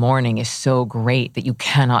pain of the mourning is so great that you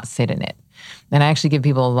cannot sit in it. And I actually give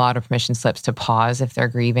people a lot of permission slips to pause if their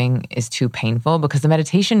grieving is too painful, because the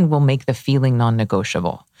meditation will make the feeling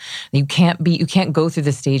non-negotiable. You can't go through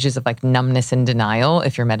the stages of like numbness and denial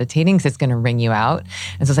if you're meditating, because it's going to wring you out.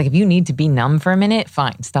 And so it's like, if you need to be numb for a minute,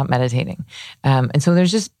 fine, stop meditating. And so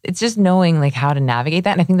it's just knowing like how to navigate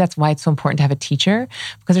that. And I think that's why it's so important to have a teacher,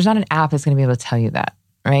 because there's not an app that's going to be able to tell you that,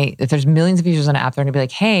 right? If there's millions of users on an app, they're going to be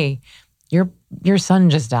like, hey, your son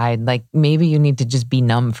just died. Like maybe you need to just be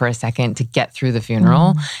numb for a second to get through the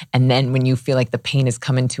funeral. And then when you feel like the pain is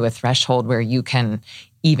coming to a threshold where you can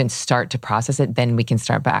even start to process it, then we can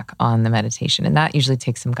start back on the meditation. And that usually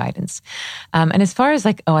takes some guidance. And as far as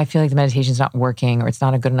like, oh, I feel like the meditation's not working or it's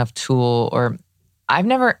not a good enough tool, or I've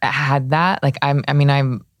never had that. Like I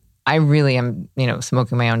really am,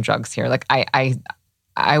 smoking my own drugs here. Like I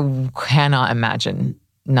cannot imagine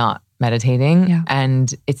not meditating. Yeah.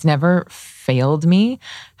 And it's never failed me.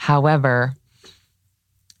 However,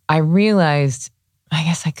 I realized, I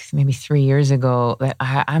guess like maybe 3 years ago, that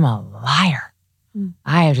I'm a liar.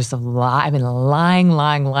 I have just I've been lying.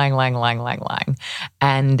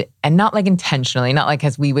 And not like intentionally, not like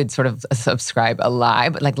as we would sort of subscribe a lie,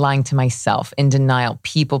 but like lying to myself, in denial,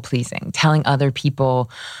 people pleasing, telling other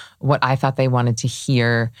people what I thought they wanted to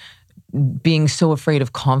hear, being so afraid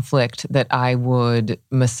of conflict that I would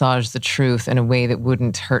massage the truth in a way that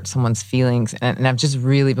wouldn't hurt someone's feelings. And I've just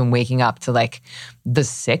really been waking up to like the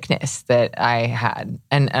sickness that I had.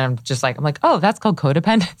 And I'm like, oh, that's called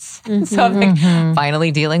codependence. Mm-hmm. So I'm like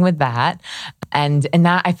finally dealing with that. And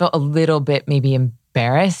that I felt a little bit maybe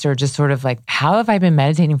embarrassed, or just sort of like, how have I been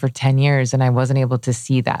meditating for 10 years and I wasn't able to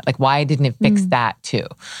see that? Like, why didn't it fix that too?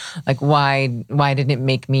 Like, why didn't it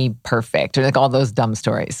make me perfect? Or like all those dumb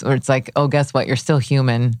stories where it's like, oh, guess what? You're still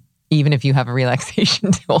human, even if you have a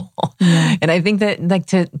relaxation tool. Yeah. And I think that like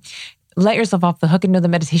to let yourself off the hook and know that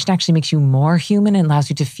meditation actually makes you more human and allows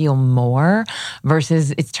you to feel more,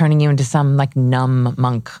 versus it's turning you into some like numb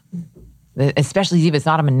monk. Especially if it's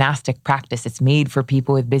not a monastic practice. It's made for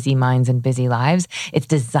people with busy minds and busy lives. It's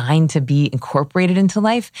designed to be incorporated into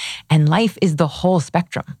life. And life is the whole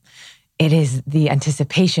spectrum. It is the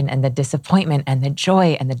anticipation and the disappointment and the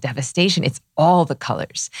joy and the devastation. It's all the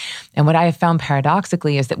colors. And what I have found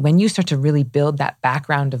paradoxically is that when you start to really build that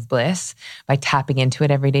background of bliss by tapping into it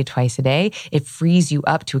every day, twice a day, it frees you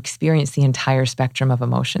up to experience the entire spectrum of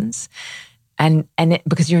emotions.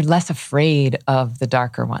 Because you're less afraid of the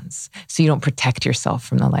darker ones. So you don't protect yourself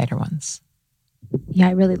from the lighter ones. Yeah,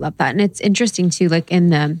 I really love that. And it's interesting too, like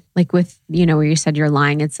with, where you said you're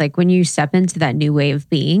lying, it's like when you step into that new way of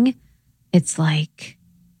being, it's like,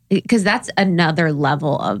 because that's another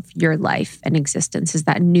level of your life and existence, is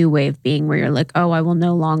that new way of being where you're like, oh, I will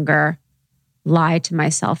no longer lie to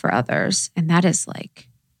myself or others. And that is like,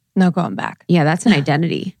 no going back. Yeah, that's an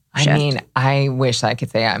identity. I mean, I wish I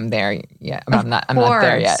could say I'm there yet. I'm not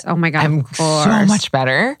there yet. Oh my God. I'm so much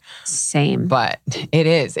better. Same. But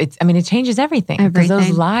it changes everything. Because those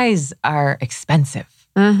lies are expensive.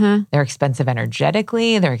 Uh-huh. They're expensive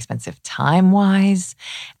energetically. They're expensive time-wise.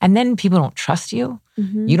 And then people don't trust you.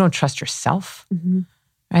 Mm-hmm. You don't trust yourself. Mm-hmm.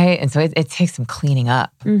 Right? And so it takes some cleaning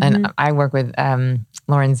up. Mm-hmm. And I work with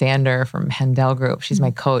Lauren Zander from Hendel Group. She's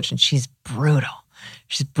my coach, and she's brutal.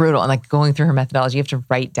 She's brutal. And like going through her methodology, you have to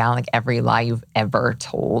write down like every lie you've ever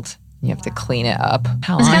told. You have to clean it up.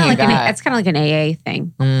 How long you got? It's kind of like an AA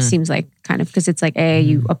thing. Seems like kind of, because it's like AA,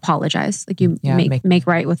 you apologize. Like you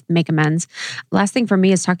make amends. Last thing for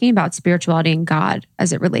me is talking about spirituality and God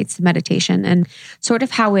as it relates to meditation, and sort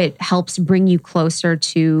of how it helps bring you closer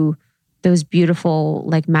to those beautiful,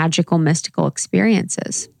 like magical, mystical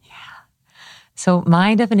experiences. So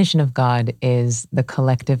my definition of God is the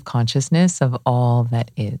collective consciousness of all that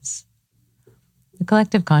is. The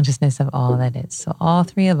collective consciousness of all that is. So all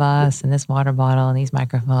three of us and this water bottle and these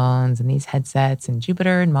microphones and these headsets and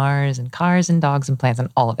Jupiter and Mars and cars and dogs and plants and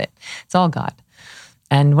all of it. It's all God.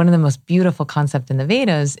 And one of the most beautiful concepts in the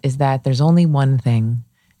Vedas is that there's only one thing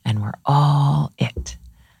and we're all it.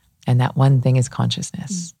 And that one thing is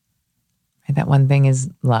consciousness. Right? That one thing is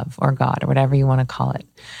love or God or whatever you want to call it.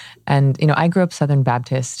 And, I grew up Southern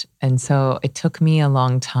Baptist. And so it took me a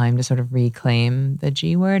long time to sort of reclaim the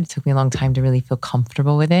G word. It took me a long time to really feel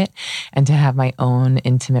comfortable with it and to have my own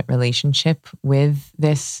intimate relationship with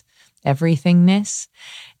this everythingness.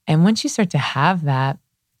 And once you start to have that,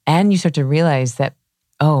 and you start to realize that,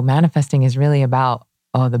 manifesting is really about,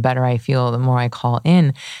 the better I feel, the more I call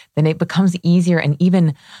in, then it becomes easier and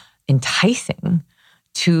even enticing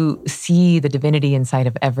to see the divinity inside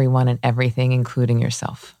of everyone and everything, including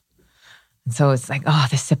yourself. And so it's like,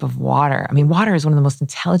 this sip of water. I mean, water is one of the most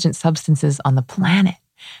intelligent substances on the planet.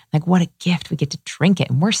 Like, what a gift. We get to drink it.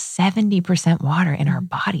 And we're 70% water in our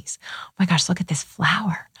bodies. Oh my gosh, look at this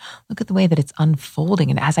flower. Look at the way that it's unfolding.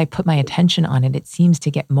 And as I put my attention on it, it seems to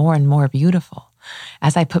get more and more beautiful.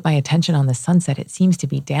 As I put my attention on the sunset, it seems to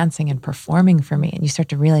be dancing and performing for me. And you start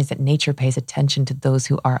to realize that nature pays attention to those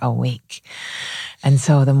who are awake. And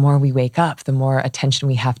so the more we wake up, the more attention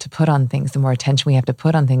we have to put on things. The more attention we have to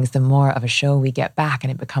put on things, the more of a show we get back. And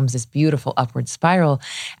it becomes this beautiful upward spiral.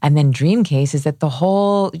 And then dream case is that the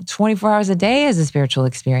whole 24 hours a day is a spiritual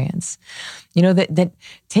experience. That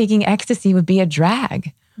taking ecstasy would be a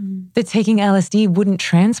drag. that taking LSD wouldn't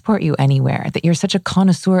transport you anywhere, that you're such a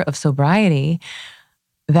connoisseur of sobriety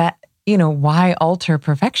that, why alter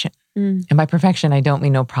perfection? And by perfection, I don't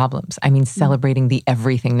mean no problems. I mean celebrating the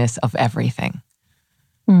everythingness of everything.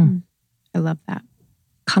 I love that.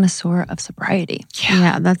 Connoisseur of sobriety.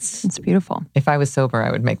 Yeah, that's beautiful. If I was sober,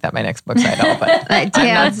 I would make that my next book title, but I'm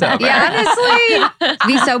not sober. Yeah, honestly,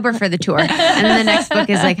 be sober for the tour. And then the next book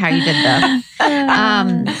is like how you did the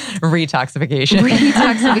retoxification.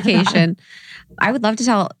 Retoxification. I would love to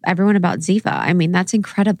tell everyone about Ziva. I mean, that's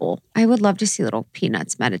incredible. I would love to see little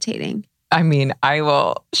peanuts meditating. I mean, I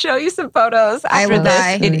will show you some photos after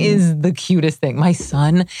this. It is the cutest thing. My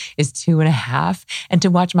son is 2.5, and to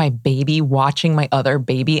watch my baby watching my other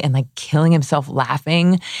baby and like killing himself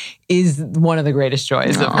laughing is one of the greatest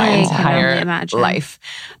joys of my entire life.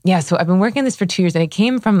 Yeah, so I've been working on this for 2 years, and it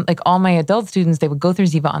came from like all my adult students. They would go through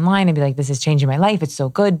Ziva online and be like, this is changing my life. It's so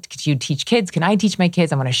good. Could you teach kids? Can I teach my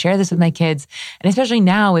kids? I want to share this with my kids. And especially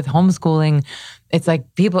now with homeschooling, it's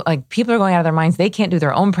like people are going out of their minds. They can't do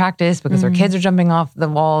their own practice because their kids are jumping off the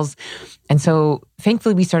walls. And so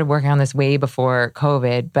thankfully we started working on this way before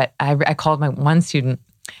COVID, but I called my one student,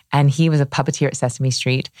 and he was a puppeteer at Sesame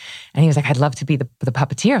Street. And he was like, I'd love to be the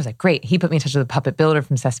puppeteer. I was like, great. He put me in touch with a puppet builder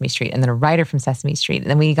from Sesame Street, and then a writer from Sesame Street. And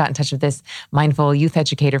then we got in touch with this mindful youth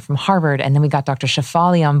educator from Harvard. And then we got Dr.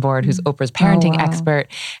 Shafali on board, who's Oprah's parenting expert.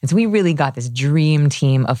 And so we really got this dream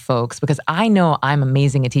team of folks, because I know I'm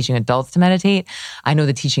amazing at teaching adults to meditate. I know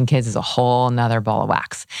that teaching kids is a whole nother ball of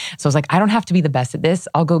wax. So I was like, I don't have to be the best at this.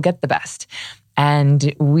 I'll go get the best.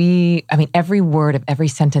 And every word of every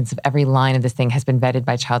sentence of every line of this thing has been vetted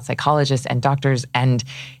by child psychologists and doctors, and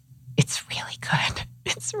it's really good.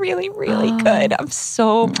 It's really, really good. I'm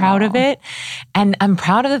so proud of it. And I'm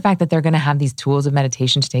proud of the fact that they're going to have these tools of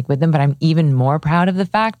meditation to take with them, but I'm even more proud of the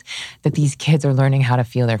fact that these kids are learning how to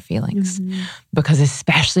feel their feelings. Because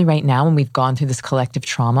especially right now, when we've gone through this collective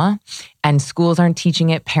trauma and schools aren't teaching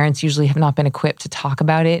it, parents usually have not been equipped to talk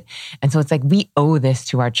about it. And so it's like, we owe this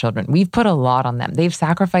to our children. We've put a lot on them. They've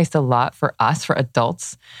sacrificed a lot for us, for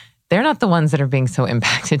adults. They're not the ones that are being so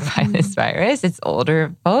impacted by this virus. It's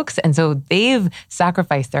older folks. And so they've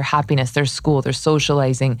sacrificed their happiness, their school, their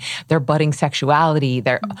socializing, their budding sexuality,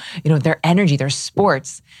 their energy, their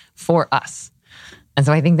sports for us. And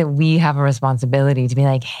so I think that we have a responsibility to be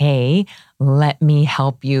like, hey, let me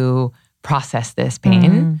help you process this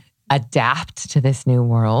pain, adapt to this new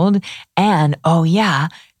world, and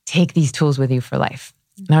take these tools with you for life.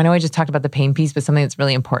 Now, I know I just talked about the pain piece, but something that's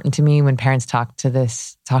really important to me when parents talk to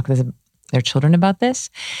their children about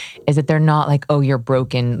this is that they're not like, oh, you're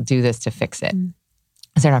broken, do this to fix it.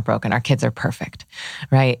 Because they're not broken. Our kids are perfect,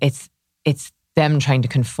 right? It's them trying to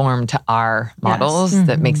conform to our models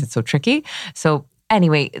that makes it so tricky. So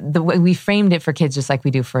anyway, the way we framed it for kids, just like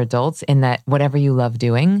we do for adults, in that whatever you love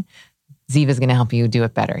doing, Ziva is going to help you do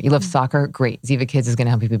it better. You love soccer? Great. Ziva Kids is going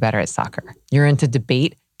to help you be better at soccer. You're into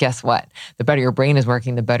debate? Guess what? The better your brain is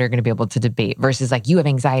working, the better you're going to be able to debate, versus like you have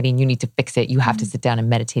anxiety and you need to fix it. You have to sit down and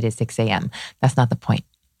meditate at 6 a.m. That's not the point,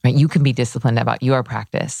 right? You can be disciplined about your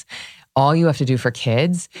practice. All you have to do for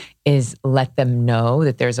kids is let them know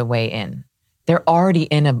that there's a way in. They're already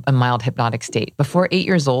in a mild hypnotic state. Before 8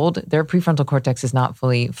 years old, their prefrontal cortex is not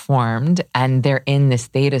fully formed, and they're in this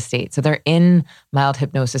theta state. So they're in mild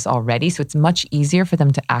hypnosis already. So it's much easier for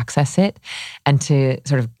them to access it and to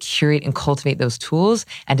sort of curate and cultivate those tools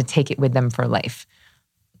and to take it with them for life.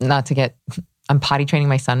 I'm potty training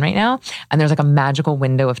my son right now, and there's like a magical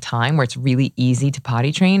window of time where it's really easy to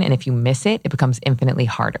potty train. And if you miss it, it becomes infinitely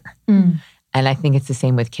harder. And I think it's the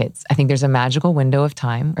same with kids. I think there's a magical window of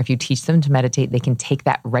time where if you teach them to meditate, they can take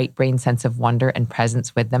that right brain sense of wonder and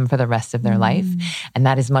presence with them for the rest of their life. And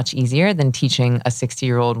that is much easier than teaching a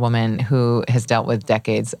 60-year-old woman who has dealt with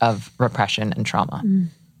decades of repression and trauma.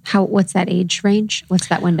 What's that age range? What's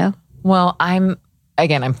that window? Well,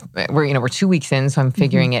 we're 2 weeks in, so I'm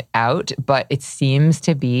figuring it out, but it seems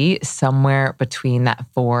to be somewhere between that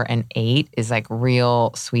 4 and 8 is like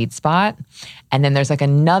real sweet spot. And then there's like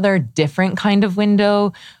another different kind of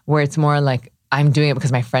window where it's more like I'm doing it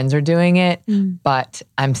because my friends are doing it, but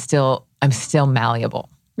I'm still malleable,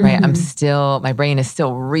 right? My brain is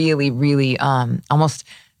still really, really almost.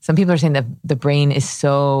 Some people are saying that the brain is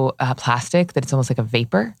so plastic that it's almost like a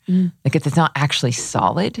vapor. Like it's not actually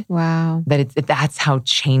solid. Wow. That's how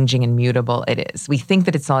changing and mutable it is. We think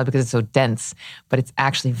that it's solid because it's so dense, but it's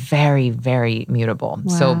actually very, very mutable.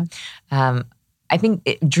 Wow. So I think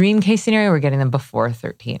dream case scenario, we're getting them before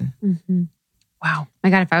 13. Wow. My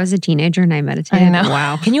God, if I was a teenager and I meditated, I know.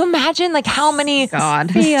 wow. Can you imagine like how many God.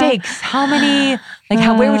 mistakes, how many,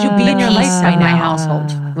 like where would you be in your life Peace right of now? my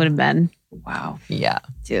household would have been, Wow. Yeah.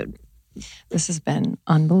 dude. This has been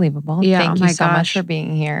unbelievable. Yeah, Thank oh you my so much gosh. for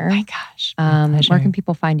being here. My gosh. My pleasure. Where can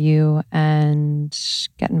people find you and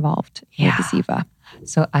get involved with Ziva?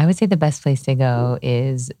 So I would say the best place to go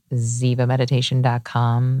is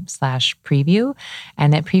zivameditation.com/preview.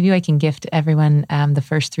 And at preview, I can gift everyone the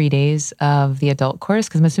first 3 days of the adult course,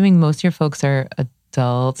 because I'm assuming most of your folks are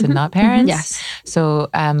adults and not parents. Yes. So,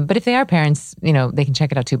 but if they are parents, they can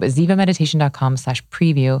check it out too. But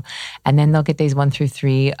zivameditation.com/preview. And then they'll get days 1 through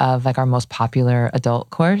 3 of like our most popular adult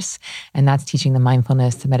course. And that's teaching the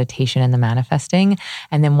mindfulness, the meditation, and the manifesting.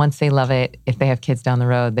 And then once they love it, if they have kids down the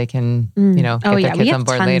road, they can, get their kids on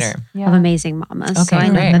board later. Of amazing mamas. Okay, So I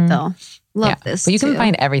know great. that they'll love this. But you can too.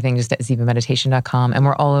 find everything just at zivameditation.com. And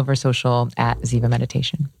we're all over social at Ziva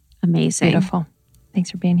Meditation. Amazing. Beautiful. Thanks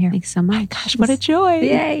for being here. Thanks so much. Gosh, what a joy.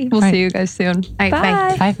 Yay. We'll see you guys soon. All right,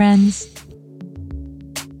 bye. Bye, friends.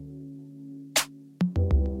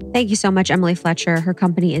 Thank you so much, Emily Fletcher. Her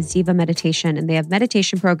company is Ziva Meditation, and they have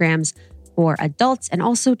meditation programs for adults and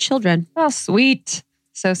also children. Oh, sweet.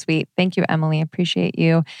 So sweet. Thank you, Emily. Appreciate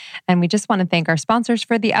you. And we just want to thank our sponsors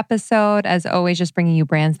for the episode. As always, just bringing you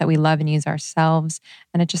brands that we love and use ourselves.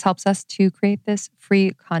 And it just helps us to create this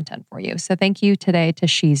free content for you. So thank you today to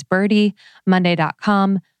She's Birdie,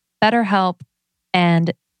 Monday.com, BetterHelp,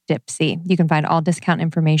 and Dipsy. You can find all discount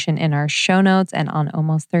information in our show notes and on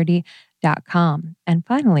almost30.com. And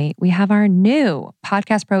finally, we have our new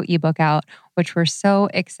Podcast Pro ebook out, which we're so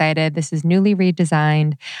excited. This is newly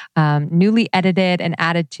redesigned, newly edited and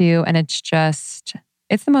added to, and it's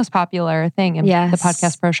the most popular thing in the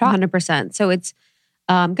Podcast Pro shop. 100%. So it's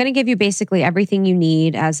going to give you basically everything you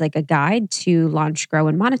need as like a guide to launch, grow,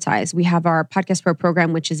 and monetize. We have our Podcast Pro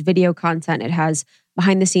program, which is video content. It has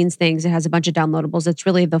behind the scenes things. It has a bunch of downloadables. It's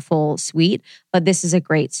really the full suite, but this is a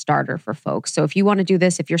great starter for folks. So if you want to do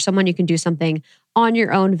this, if you're someone who can do something on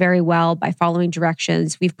your own very well by following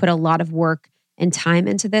directions, we've put a lot of work and time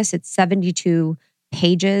into this. It's 72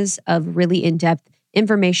 pages of really in-depth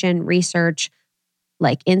information, research,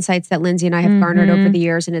 like insights that Lindsay and I have garnered over the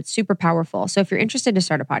years, and it's super powerful. So if you're interested to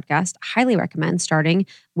start a podcast, I highly recommend starting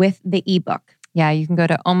with the ebook. Yeah, you can go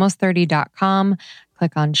to almost30.com,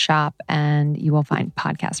 click on shop, and you will find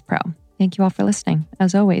Podcast Pro. Thank you all for listening.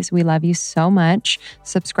 As always, we love you so much.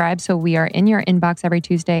 Subscribe so we are in your inbox every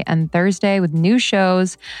Tuesday and Thursday with new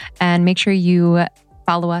shows. And make sure you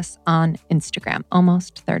follow us on Instagram,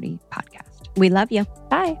 Almost 30 Podcast. We love you.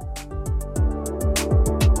 Bye.